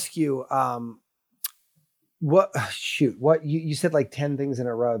ask you, what you said like 10 things in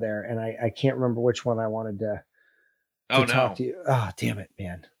a row there, and I can't remember which one I wanted to talk to you. Oh, damn it,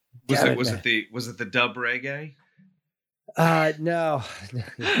 man. Was it the dub reggae? No,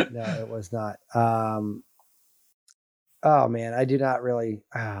 it was not. Oh man, I do not really,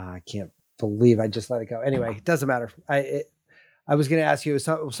 I can't believe I just let it go. Anyway, it doesn't matter. I was going to ask you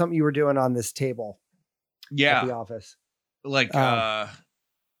something you were doing on this table. Yeah. At the office. Like,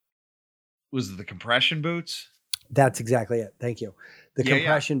 was it the compression boots? That's exactly it. Thank you. The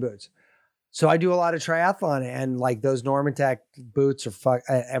compression boots. So I do a lot of triathlon, and like those Normatec boots are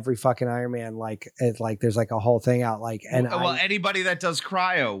every fucking Ironman. Like there's like a whole thing out. Like, and anybody that does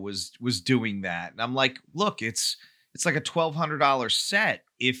cryo was doing that, and I'm like, look, it's like a $1,200 set.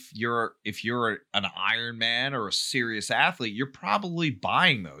 If you're an Ironman or a serious athlete, you're probably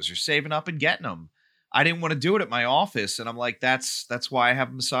buying those. You're saving up and getting them. I didn't want to do it at my office, and I'm like, that's why I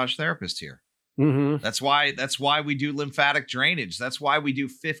have a massage therapist here. Mm-hmm. That's why we do lymphatic drainage. That's why we do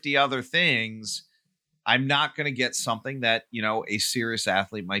 50 other things. I'm not going to get something that, you know, a serious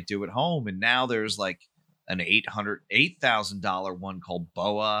athlete might do at home. And now there's like an $8,000 one called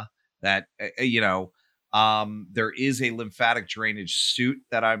BOA that, you know, there is a lymphatic drainage suit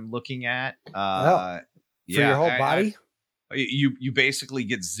that I'm looking at. For your whole body? You basically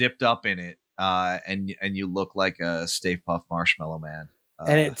get zipped up in it. And you look like a Stay Puft Marshmallow Man.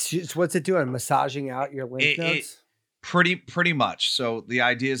 And it's just, what's it doing? Massaging out your lymph nodes? Pretty much. So the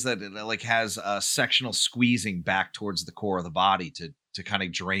idea is that it like has a sectional squeezing back towards the core of the body to kind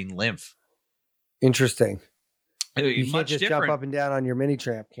of drain lymph. Interesting. You Much can't just different. jump up and down on your mini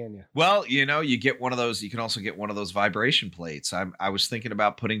tramp, can you? Well, you know, you get one of those. You can also get one of those vibration plates. I was thinking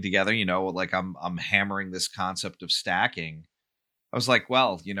about putting together, you know, like I'm hammering this concept of stacking. I was like,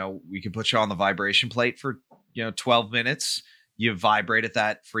 well, you know, we could put you on the vibration plate for, you know, 12 minutes. You vibrate at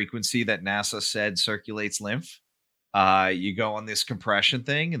that frequency that NASA said circulates lymph. You go on this compression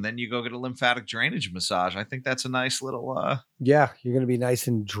thing, and then you go get a lymphatic drainage massage. I think that's a nice little. Yeah, you're going to be nice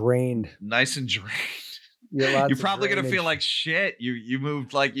and drained. You're probably going to feel like shit. You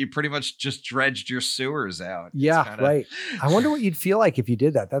moved like you pretty much just dredged your sewers out. Yeah, right. I wonder what you'd feel like if you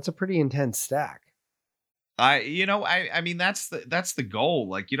did that. That's a pretty intense stack. I mean, that's the goal.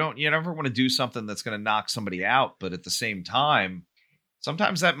 Like you never want to do something that's going to knock somebody out, but at the same time,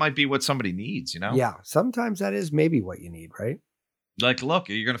 sometimes that might be what somebody needs, you know? Yeah. Sometimes that is maybe what you need, right? Like, look,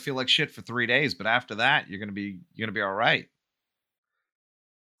 you're going to feel like shit for 3 days, but after that, you're going to be all right.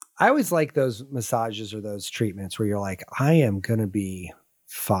 I always like those massages or those treatments where you're like, I am going to be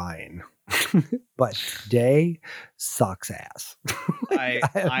fine, but today sucks ass.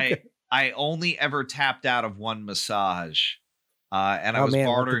 I only ever tapped out of one massage, and I was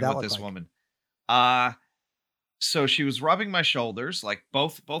bartering with this woman. So she was rubbing my shoulders, like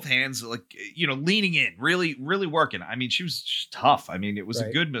both hands, like, you know, leaning in, really, really working. I mean, she was tough. I mean, it was a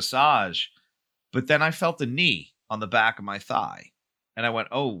good massage, but then I felt a knee on the back of my thigh, and I went,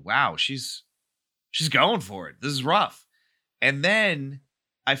 "Oh wow, she's going for it. This is rough." And then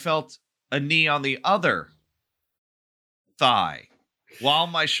I felt a knee on the other thigh. while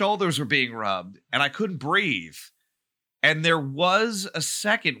my shoulders were being rubbed and I couldn't breathe. And there was a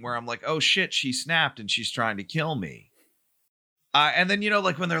second where I'm like, oh shit, she snapped and she's trying to kill me. And then,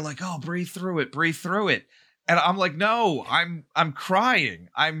 like when they're like, oh, breathe through it. And I'm like, no, I'm crying.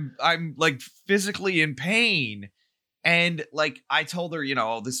 I'm like physically in pain. And like, I told her,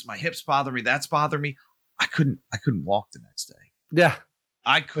 oh, this, my hips bother me. That's bothering me. I couldn't walk the next day. Yeah.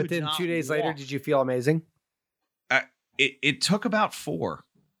 I could. But then not 2 days walk. later, did you feel amazing? It took about 4.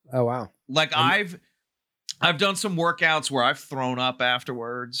 Oh, wow. Like I've done some workouts where I've thrown up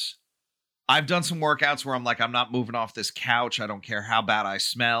afterwards. I've done some workouts where I'm like, I'm not moving off this couch. I don't care how bad I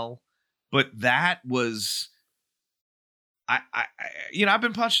smell. But that was, I've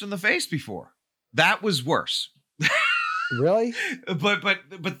been punched in the face before. That was worse. Really?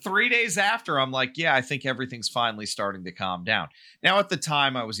 But 3 days after, I'm like, yeah, I think everything's finally starting to calm down. Now, at the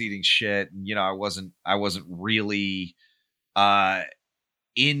time, I was eating shit, and I wasn't really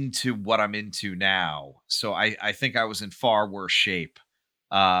into what I'm into now. So I think I was in far worse shape.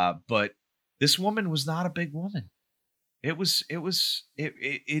 But this woman was not a big woman. It.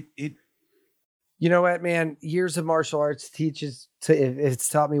 You know what, man? Years of martial arts it's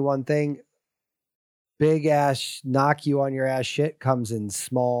taught me one thing. Big ass knock you on your ass shit comes in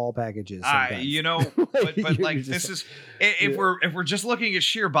small packages. But like this is if we're just looking at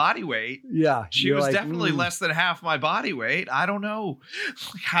sheer body weight. Yeah, she was like, definitely less than half my body weight. I don't know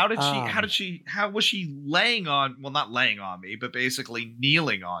how was she laying on? Well, not laying on me, but basically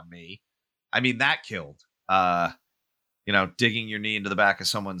kneeling on me. I mean, that killed. Digging your knee into the back of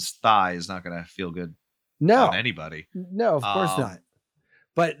someone's thigh is not going to feel good. No, on anybody. No, of course not.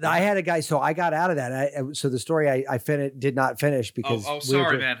 But I had a guy, so I got out of that. So the story I did not finish because. Oh,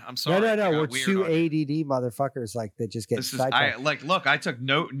 sorry, man. I'm sorry. No. We're two ADD motherfuckers that just get sidetracked. Look, I took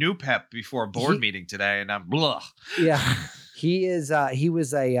new pep before a board meeting today, and I'm blah. Yeah, he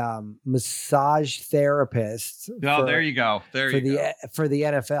was a massage therapist. Oh, there you go. For the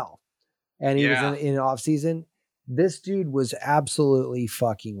NFL, and he was in off season. This dude was absolutely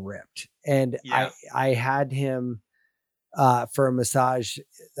fucking ripped, and I had him. For a massage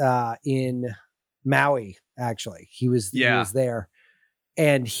in Maui, actually. He was there,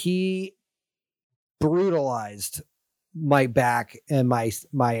 and he brutalized my back and my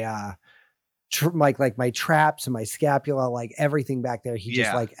traps and my scapula, like everything back there. He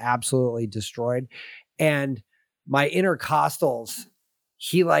just like absolutely destroyed. And my intercostals,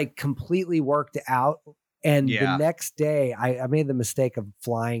 he like completely worked out. And the next day I made the mistake of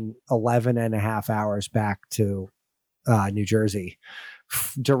flying 11 and a half hours back to New Jersey,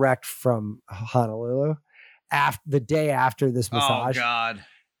 direct from Honolulu, the day after this massage. Oh God!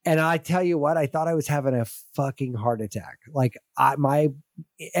 And I tell you what, I thought I was having a fucking heart attack. Like my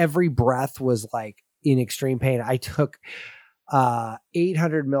every breath was like in extreme pain. I took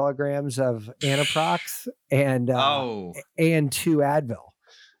 800 milligrams of Anaprox and 2 Advil,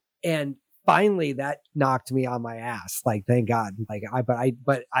 and finally that knocked me on my ass. Like, thank God. Like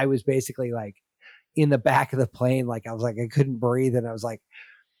but I was basically like in the back of the plane, like I was like, I couldn't breathe. And I was like,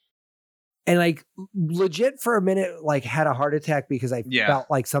 and like legit for a minute, like had a heart attack because I felt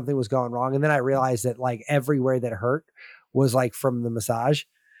like something was going wrong. And then I realized that like everywhere that hurt was like from the massage.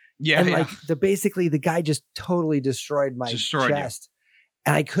 Yeah. And like basically the guy just totally destroyed my chest.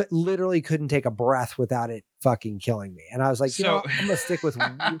 And I literally couldn't take a breath without it fucking killing me. And I was like, I'm going to stick with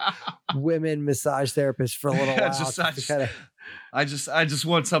women massage therapists for a little while. I just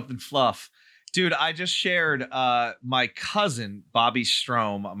want something fluff. Dude, I just shared my cousin, Bobby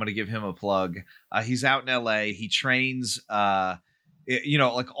Strom. I'm going to give him a plug. He's out in LA. He trains, like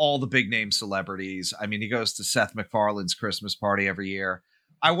all the big name celebrities. I mean, he goes to Seth MacFarlane's Christmas party every year.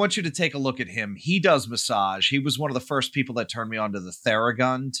 I want you to take a look at him. He does massage. He was one of the first people that turned me on to the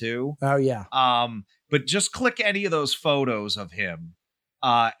Theragun too. Oh, yeah. But just click any of those photos of him.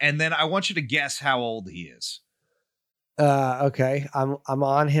 And then I want you to guess how old he is. Okay. I'm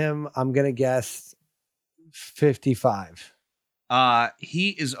on him. I'm going to guess 55. He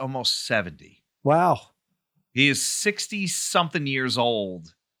is almost 70. Wow. He is 60 something years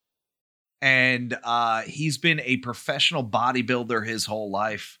old. And he's been a professional bodybuilder his whole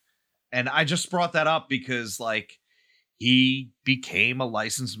life. And I just brought that up because like he became a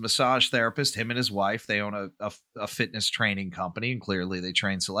licensed massage therapist. Him and his wife, they own a fitness training company, and clearly they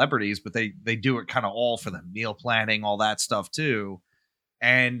train celebrities, but they do it kind of all for the meal planning, all that stuff too.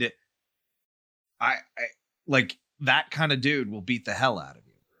 And I like that kind of dude will beat the hell out of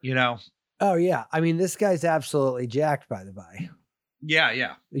you, you know? Oh yeah. I mean, this guy's absolutely jacked, by the by.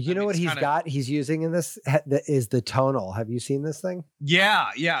 Yeah. You know what he's got? He's using in this is the tonal. Have you seen this thing?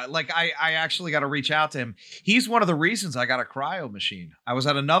 Yeah. Like I actually got to reach out to him. He's one of the reasons I got a cryo machine. I was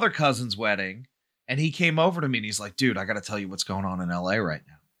at another cousin's wedding and he came over to me and he's like, dude, I got to tell you what's going on in LA right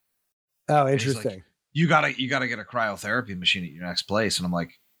now. Oh, interesting. Like, you gotta get a cryotherapy machine at your next place. And I'm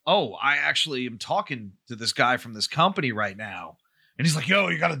like, oh, I actually am talking to this guy from this company right now. And he's like, yo,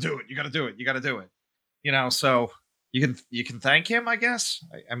 you got to do it. You got to do it. You got to do it. You know, so you can thank him, I guess.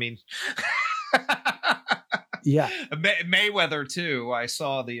 I mean, yeah. Mayweather too. I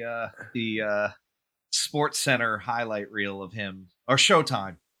saw the Sports Center highlight reel of him, or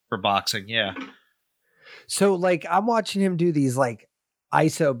Showtime for boxing. Yeah. So like I'm watching him do these like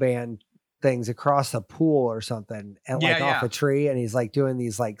ISO band things across a pool or something and like off a tree. And he's like doing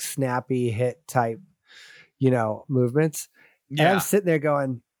these like snappy hit type, movements. Yeah. And I'm sitting there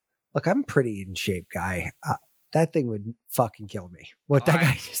going, look, I'm pretty in shape guy. That thing would fucking kill me. What that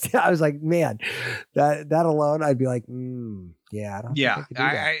guy just did. I was like, man, that alone, I'd be like, yeah, I don't think I could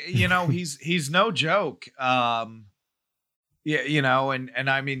do that. He's no joke. And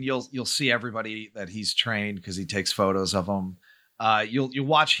I mean, you'll see everybody that he's trained because he takes photos of them. You'll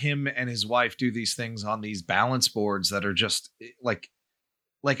watch him and his wife do these things on these balance boards that are just like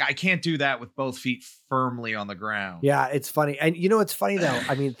I can't do that with both feet firmly on the ground. Yeah, it's funny. And it's funny though.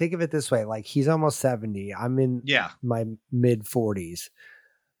 I mean, think of it this way. Like he's almost 70. I'm in my mid 40s.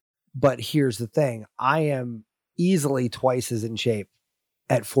 But here's the thing. I am easily twice as in shape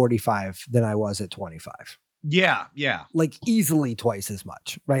at 45 than I was at 25. Yeah. Like easily twice as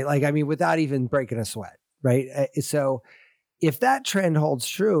much, right? Like, I mean, without even breaking a sweat, right? So if that trend holds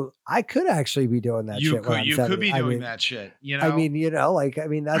true, I could actually be doing that shit. You could be doing that shit. That's, who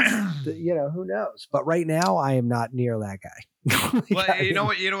knows? But right now I am not near that guy. Well,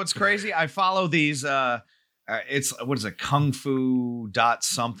 what's crazy? I follow these, what is it? Kung Fu dot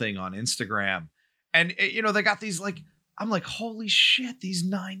something on Instagram. And they got these like, I'm like, holy shit, these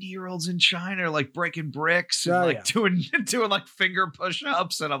 90-year-olds in China are like breaking bricks and doing like finger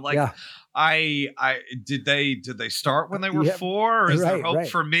push-ups. And I'm like, did they start when they were 4? Or is there hope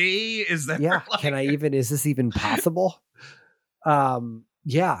for me? Is there is this even possible? No,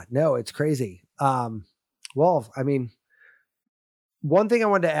 it's crazy. Well, I mean, one thing I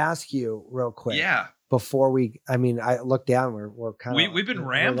wanted to ask you real quick. Yeah. Before I look down, we're kind of, we've been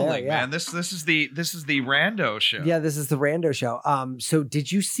rambling, man. This is the rando show. Yeah, this is the rando show. So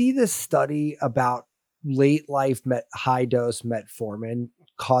did you see this study about late life high dose metformin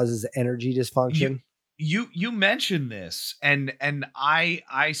causes energy dysfunction? You mentioned this, and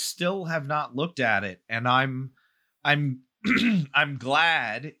I still have not looked at it, and I'm I'm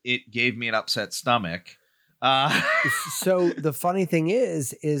glad it gave me an upset stomach. So the funny thing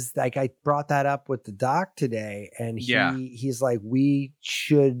is like I brought that up with the doc today, and he's like, we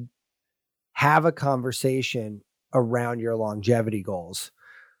should have a conversation around your longevity goals,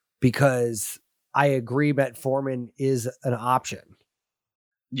 because I agree metformin is an option.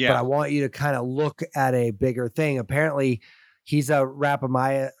 Yeah. But I want you to kind of look at a bigger thing. Apparently he's a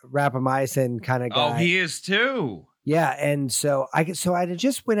rapamycin kind of guy. Oh, he is too. Yeah. And so I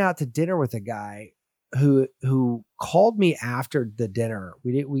just went out to dinner with a guy who called me after the dinner.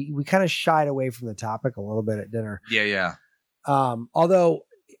 We kind of shied away from the topic a little bit at dinner. Yeah. Although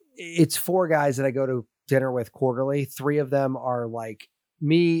it's 4 guys that I go to dinner with quarterly. 3 of them are like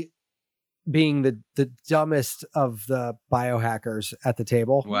me being the dumbest of the biohackers at the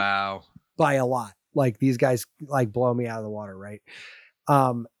table. Wow. By a lot. Like these guys like blow me out of the water. Right.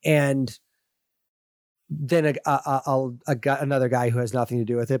 And then another guy who has nothing to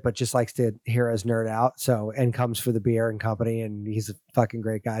do with it, but just likes to hear us nerd out. So, and comes for the beer and company, and he's a fucking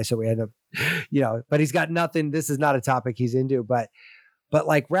great guy. So we end up, but he's got nothing. This is not a topic he's into, but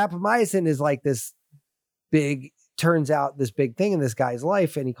like rapamycin is like this turns out this big thing in this guy's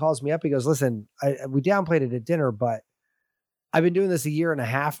life. And he calls me up. He goes, listen, we downplayed it at dinner, but I've been doing this 1.5 years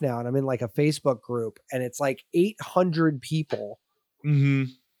now. And I'm in like a Facebook group, and it's like 800 people. Mm-hmm.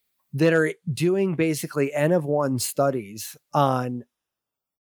 That are doing basically N of 1 studies on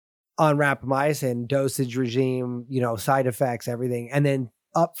rapamycin, dosage regime, side effects, everything, and then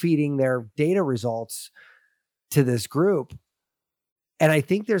upfeeding their data results to this group. And I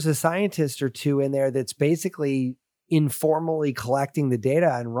think there's a scientist or 2 in there that's basically informally collecting the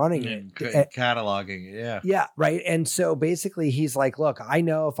data and running it. Cataloging it, yeah. Yeah, right. And so basically he's like, look, I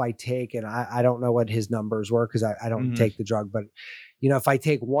know if I take, and I don't know what his numbers were because I don't take the drug, but if I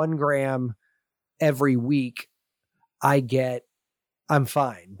take 1 gram every week, I'm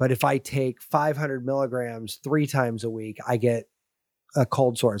fine. But if I take 500 milligrams 3 times a week, I get a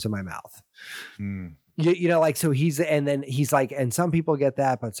cold sores in my mouth. You know, like, so and then he's like, and some people get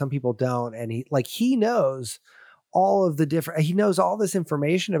that, but some people don't. And he knows all of the different, he knows all this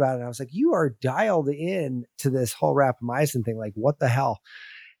information about it. And I was like, you are dialed in to this whole rapamycin thing. Like, what the hell?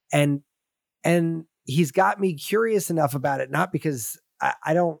 And he's got me curious enough about it, not because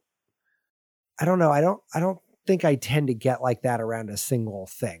I don't know. I don't think I tend to get like that around a single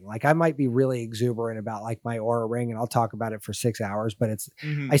thing. Like, I might be really exuberant about like my Aura ring, and I'll talk about it for 6 hours, but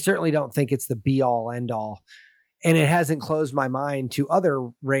I certainly don't think it's the be all end all. And it hasn't closed my mind to other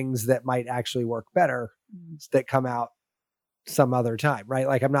rings that might actually work better that come out some other time. Right.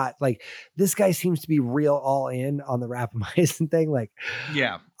 Like, I'm not like, this guy seems to be real all in on the rapamycin thing. Like,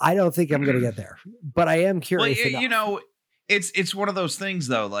 yeah, I don't think I'm going to get there, but I am curious. Well, you know, it's one of those things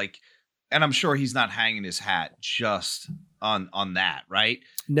though, like, and I'm sure he's not hanging his hat just on that, right?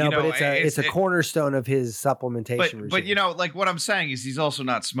 No, you know, but it's a cornerstone of his supplementation regime. But you know, like, what I'm saying is he's also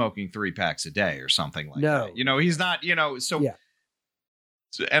not smoking 3 packs a day or something like that. You know, he's not, you know, so yeah.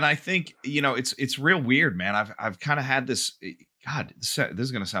 And I think, you know, it's real weird, man. I've kind of had this, God, this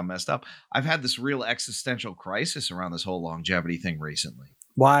is going to sound messed up. I've had this real existential crisis around this whole longevity thing recently.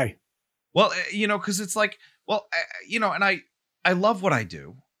 Why? Well, you know, because it's like, well, you know, and I love what I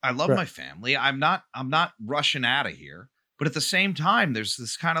do. I love my family. I'm not rushing out of here. But at the same time, there's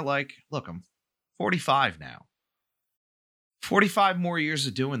this kind of like, look, I'm 45 now. 45 more years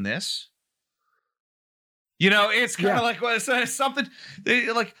of doing this. You know, it's kind of like, well, it's something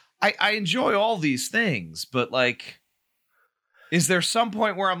like I enjoy all these things, but like, is there some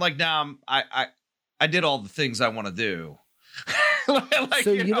point where I'm like, nah, I did all the things I want to do. Like,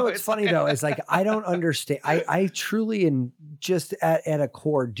 so you know what's funny though is like, I don't understand. I truly, and just at a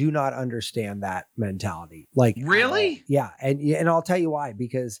core, do not understand that mentality. Like, really? Yeah. And I'll tell you why,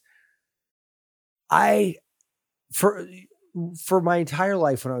 because for my entire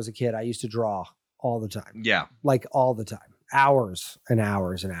life when I was a kid, I used to draw all the time. Yeah. Like, all the time, hours and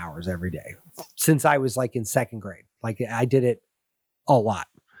hours and hours every day since I was like in 2nd grade. Like, I did it a lot.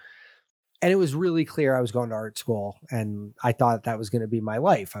 And it was really clear I was going to art school, and I thought that was going to be my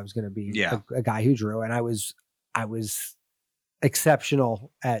life. I was going to be a guy who drew, and I was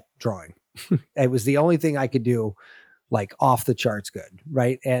exceptional at drawing. It was the only thing I could do, like, off the charts good.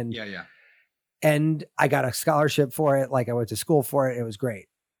 Right. And and I got a scholarship for it. Like, I went to school for it. It was great.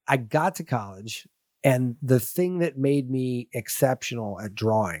 I got to college, and the thing that made me exceptional at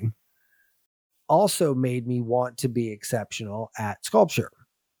drawing also made me want to be exceptional at sculpture.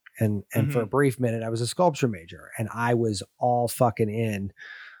 And for a brief minute, I was a sculpture major, and I was all fucking in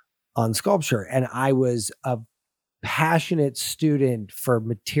on sculpture. And I was a passionate student for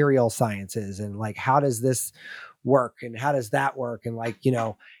material sciences and like, how does this work? And how does that work? And like, you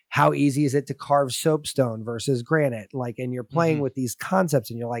know, how easy is it to carve soapstone versus granite? Like, and you're playing with these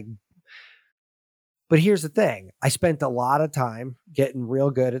concepts, and you're like, but here's the thing. I spent a lot of time getting real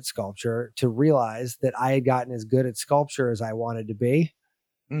good at sculpture to realize that I had gotten as good at sculpture as I wanted to be.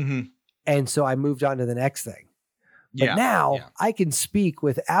 And so I moved on to the next thing. But now I can speak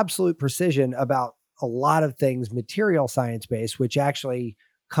with absolute precision about a lot of things, material science based, which actually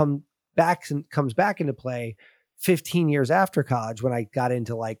comes back into play 15 years after college, when I got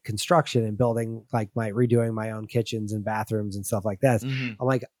into like construction and building, like redoing my own kitchens and bathrooms and stuff like that. I'm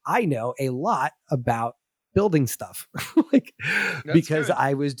like, I know a lot about building stuff, like, because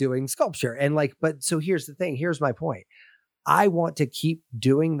I was doing sculpture. And like, but so here's the thing. Here's my point. I want to keep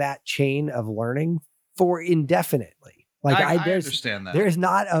doing that chain of learning for indefinitely. Like, I understand that.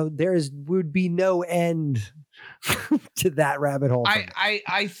 There would be no end to that rabbit hole.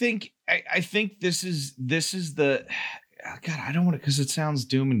 I think this is the, God, I don't want to, because it sounds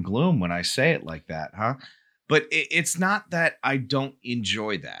doom and gloom when I say it like that, huh? But it's not that I don't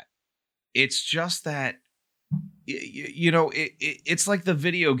enjoy that. It's just that, you know, it's like the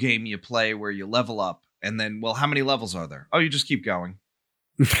video game you play where you level up. And then, well, how many levels are there? Oh, you just keep going.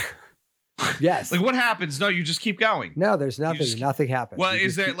 Yes. Like, what happens? No, you just keep going. No, there's nothing. Nothing happens. Well,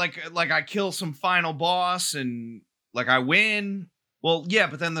 is there like I kill some final boss and like I win? Well, yeah,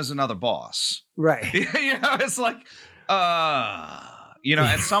 but then there's another boss. Right. You know, it's like, you know,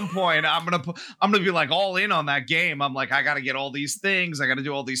 at some point I'm gonna be like all in on that game. I'm like, I got to get all these things. I got to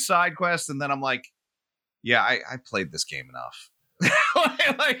do all these side quests, and then I'm like, yeah, I played this game enough.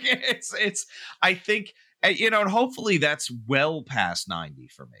 Like, it's I think, you know, and hopefully that's well past 90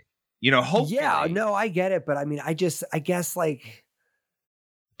 for me, you know. Hopefully. Yeah, no, I get it, but I mean, I guess like,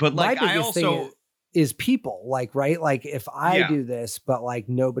 but like, my biggest thing is people, like, right, like, if I do this, but like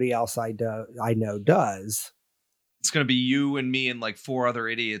nobody else I know does, it's gonna be you and me and like 4 other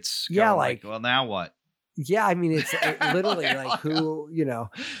idiots. Yeah, like, well, now what? Yeah, I mean, it's literally like who, you know.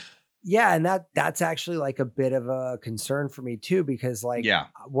 Yeah, and that's actually like a bit of a concern for me too, because like I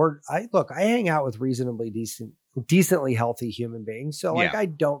hang out with reasonably decently healthy human beings. So like I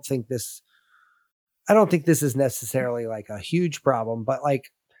don't think this is necessarily like a huge problem, but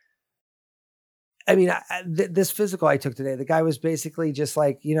like I mean, this physical I took today, the guy was basically just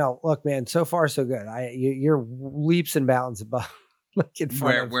like, look, man, so far so good. You're leaps and bounds above, like in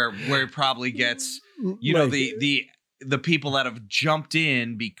front where it probably gets, like, the people that have jumped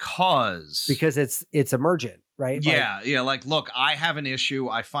in because it's emergent, right? Yeah. Like, look, I have an issue.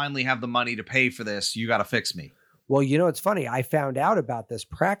 I finally have the money to pay for this. You got to fix me. Well, it's funny. I found out about this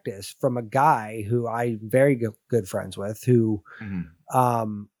practice from a guy who I'm very good friends with, who,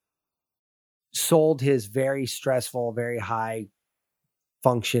 sold his very stressful, very high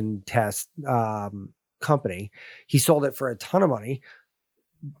function test company. He sold it for a ton of money,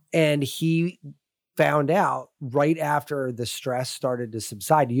 and he found out right after the stress started to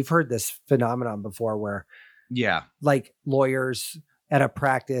subside. You've heard this phenomenon before where like lawyers at a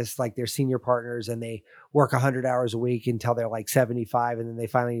practice, like they're senior partners and they work 100 hours a week until they're like 75, and then they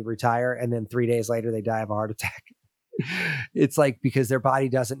finally retire, and then 3 days later they die of a heart attack. It's like because their body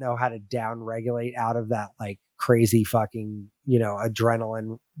doesn't know how to down regulate out of that like crazy fucking,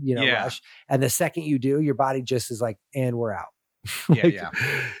 adrenaline, rush. And the second you do, your body just is like, and we're out.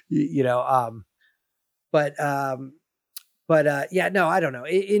 But no, I don't know.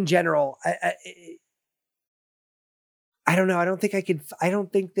 In general, I don't know. I don't think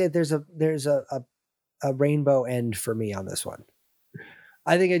that there's a rainbow end for me on this one.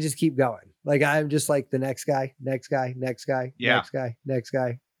 I think I just keep going. Like I'm just like the next guy, next guy, next guy, next guy, next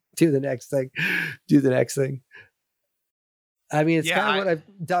guy, do the next thing. I mean, it's kind of what I've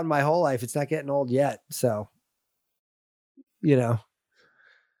done my whole life. It's not getting old yet. So, well,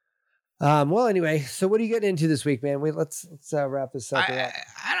 anyway, so what are you getting into this week, man? Let's wrap this up.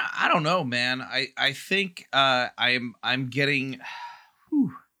 I don't know, man. I think I'm getting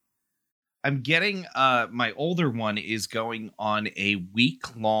my older one is going on a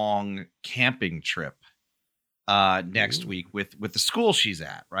week-long camping trip next week with the school she's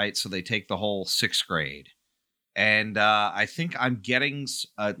at, right? So they take the whole 6th grade. And I think I'm getting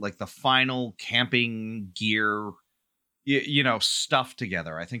like the final camping gear, stuff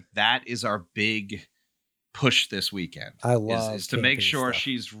together. I think that is our big push this weekend. I love is to make sure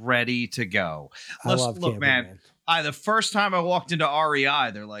she's ready to go. Look, camping, man. The first time I walked into REI,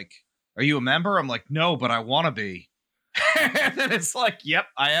 they're like, "Are you a member?" I'm like, "No, but I want to be." And then it's like, "Yep,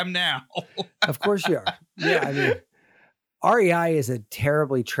 I am now." Of course you are. Yeah, I mean, REI is a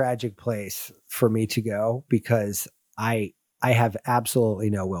terribly tragic place for me to go because I have absolutely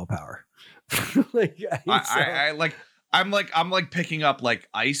no willpower. I'm picking up like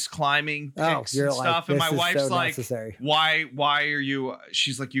ice climbing picks and stuff, and my wife's so like, necessary. "Why are you?"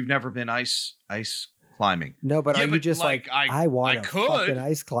 She's like, "You've never been ice climbing." No, but are you just like I want to fucking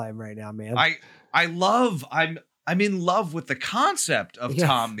ice climb right now, man? I'm in love with the concept of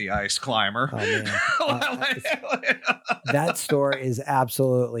Tom the Ice Climber. Oh, man. That store is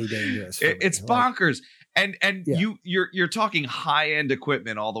absolutely dangerous. It's bonkers. And you're talking high end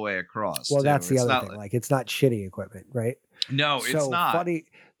equipment all the way across. Well, that's the other thing. Like it's not shitty equipment, right? No, it's not. Funny.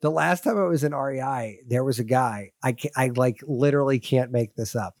 The last time I was in REI, there was a guy. I like literally can't make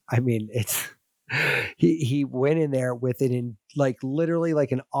this up. I mean, it's he went in there with it in like literally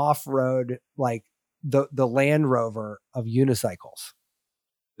like an off road like the Land Rover of unicycles.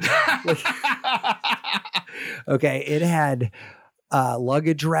 Okay, it had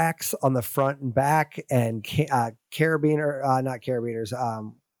luggage racks on the front and back, and not carabiners,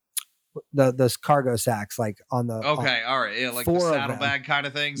 those cargo sacks like on the all right, yeah, like the saddlebag kind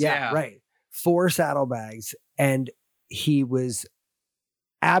of things. Yeah, right. 4 saddlebags, and he was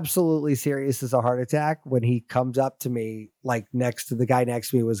absolutely serious as a heart attack when he comes up to me, like next to the guy next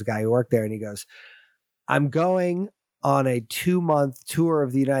to me was a guy who worked there, and he goes, "I'm going on a 2-month tour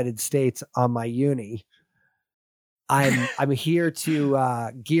of the United States on my uni. I'm here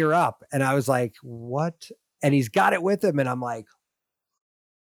to gear up." And I was like, "What?" And he's got it with him, and I'm like,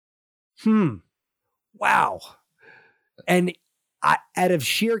 wow. And out of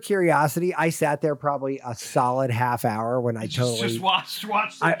sheer curiosity, I sat there probably a solid half hour when I just watched.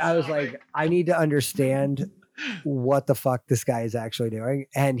 I was like, I need to understand what the fuck this guy is actually doing.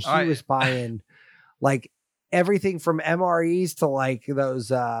 And he was buying like everything from MREs to like those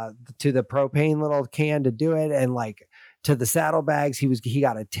to the propane little can to do it, and like to the saddlebags. He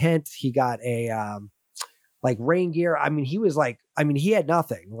got a tent, he got a like rain gear. I mean, he had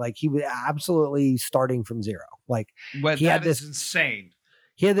nothing. Like he was absolutely starting from zero. Like he had this insane.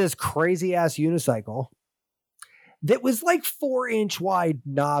 He had this crazy ass unicycle, that was like 4-inch wide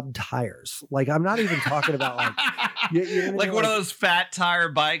knob tires. Like, I'm not even talking about like, you know like one of those fat tire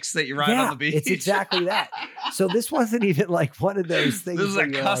bikes that you ride on the beach. It's exactly that. So this wasn't even like one of those things. This is a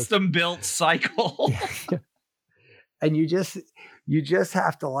custom built cycle. Yeah. And you just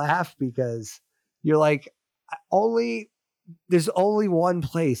have to laugh because you're like, there's only one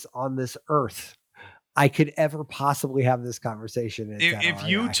place on this earth I could ever possibly have this conversation. If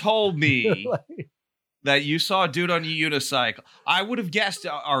you told me that you saw a dude on a unicycle, I would have guessed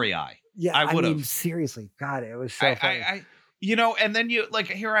REI. Yeah, I would have. Mean, seriously, God, it was so funny. And then you like,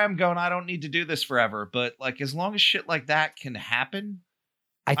 here I am going, I don't need to do this forever, but like, as long as shit like that can happen,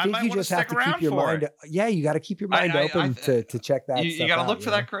 I think you just have to keep your mind. Yeah, you got to keep your mind open to check that. You got to look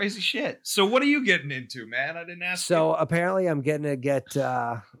for that crazy shit. So what are you getting into, man? I didn't ask. So apparently, I'm getting to get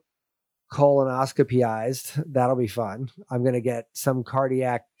colonoscopyized. That'll be fun. I'm going to get some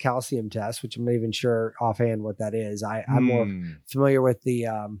cardiac calcium test, which I'm not even sure offhand what that is. I'm more familiar with the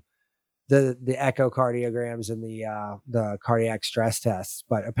echocardiograms and the cardiac stress tests,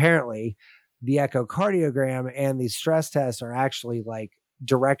 but apparently the echocardiogram and the stress tests are actually like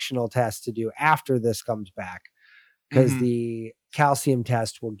directional tests to do after this comes back, because the calcium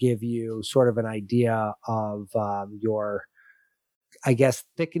test will give you sort of an idea of your, I guess,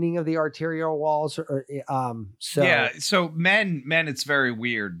 thickening of the arterial walls. So men, it's very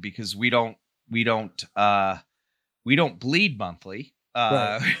weird because we don't bleed monthly.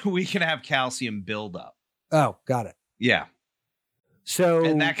 Right. We can have calcium buildup. Oh, got it. Yeah. So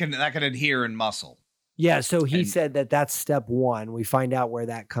and that can adhere in muscle. Yeah. So he said that's step one. We find out where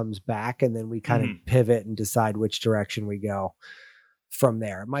that comes back, and then we kind of pivot and decide which direction we go from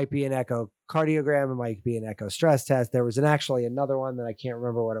there. It might be an echocardiogram. It might be an echo stress test. There was actually another one that I can't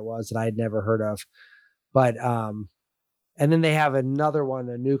remember what it was that I had never heard of, but, and then they have another one,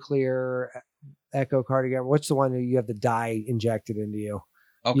 a nuclear echocardiogram. What's the one that you have the dye injected into you?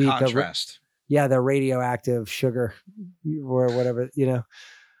 Oh, contrast. The radioactive sugar or whatever,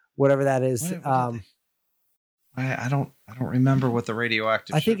 whatever that is. I don't remember what the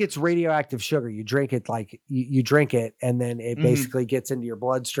radioactive. I think it's radioactive sugar. You drink it like you drink it, and then it basically gets into your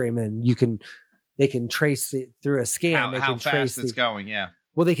bloodstream, and they can trace it through a scan. How fast it's going. Yeah.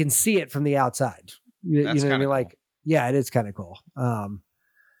 Well, they can see it from the outside. You know what I mean? Like, yeah, it is kind of cool.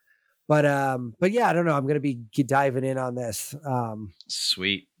 But yeah, I don't know. I'm going to be diving in on this.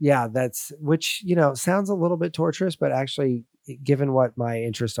 Sweet. Yeah, which sounds a little bit torturous, but actually, given what my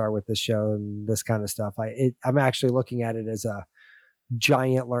interests are with this show and this kind of stuff, I'm actually looking at it as a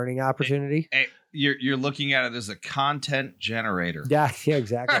giant learning opportunity. You're looking at it as a content generator. Yeah,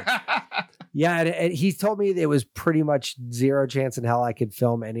 exactly. Yeah, and he told me it was pretty much zero chance in hell I could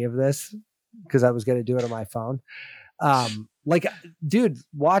film any of this because I was going to do it on my phone. Like, dude,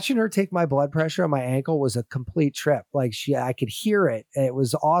 watching her take my blood pressure on my ankle was a complete trip. Like, I could hear it. It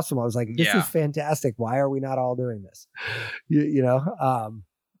was awesome. I was like, this is fantastic. Why are we not all doing this?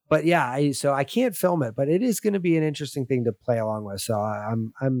 But yeah, so I can't film it, but it is going to be an interesting thing to play along with. So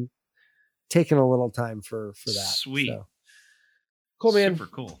I'm taking a little time for that. Sweet. So. Cool, man.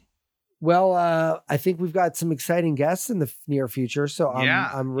 Super cool. Well, I think we've got some exciting guests in the near future. So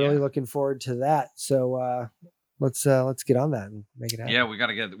I'm really looking forward to that. So, let's get on that and make it happen. Yeah, we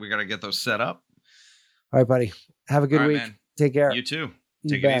gotta get those set up. All right, buddy. Have a good week. Man. Take care. You too.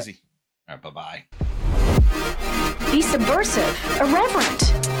 Take it easy. All right, bye-bye. Be subversive, irreverent.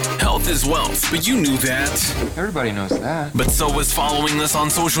 Health is wealth, but you knew that. Everybody knows that. But so was following us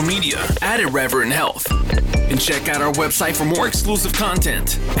on social media at Irreverent Health. And check out our website for more exclusive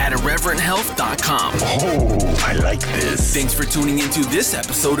content at irreverenthealth.com. Oh, I like this. Thanks for tuning into this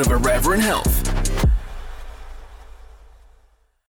episode of Irreverent Health.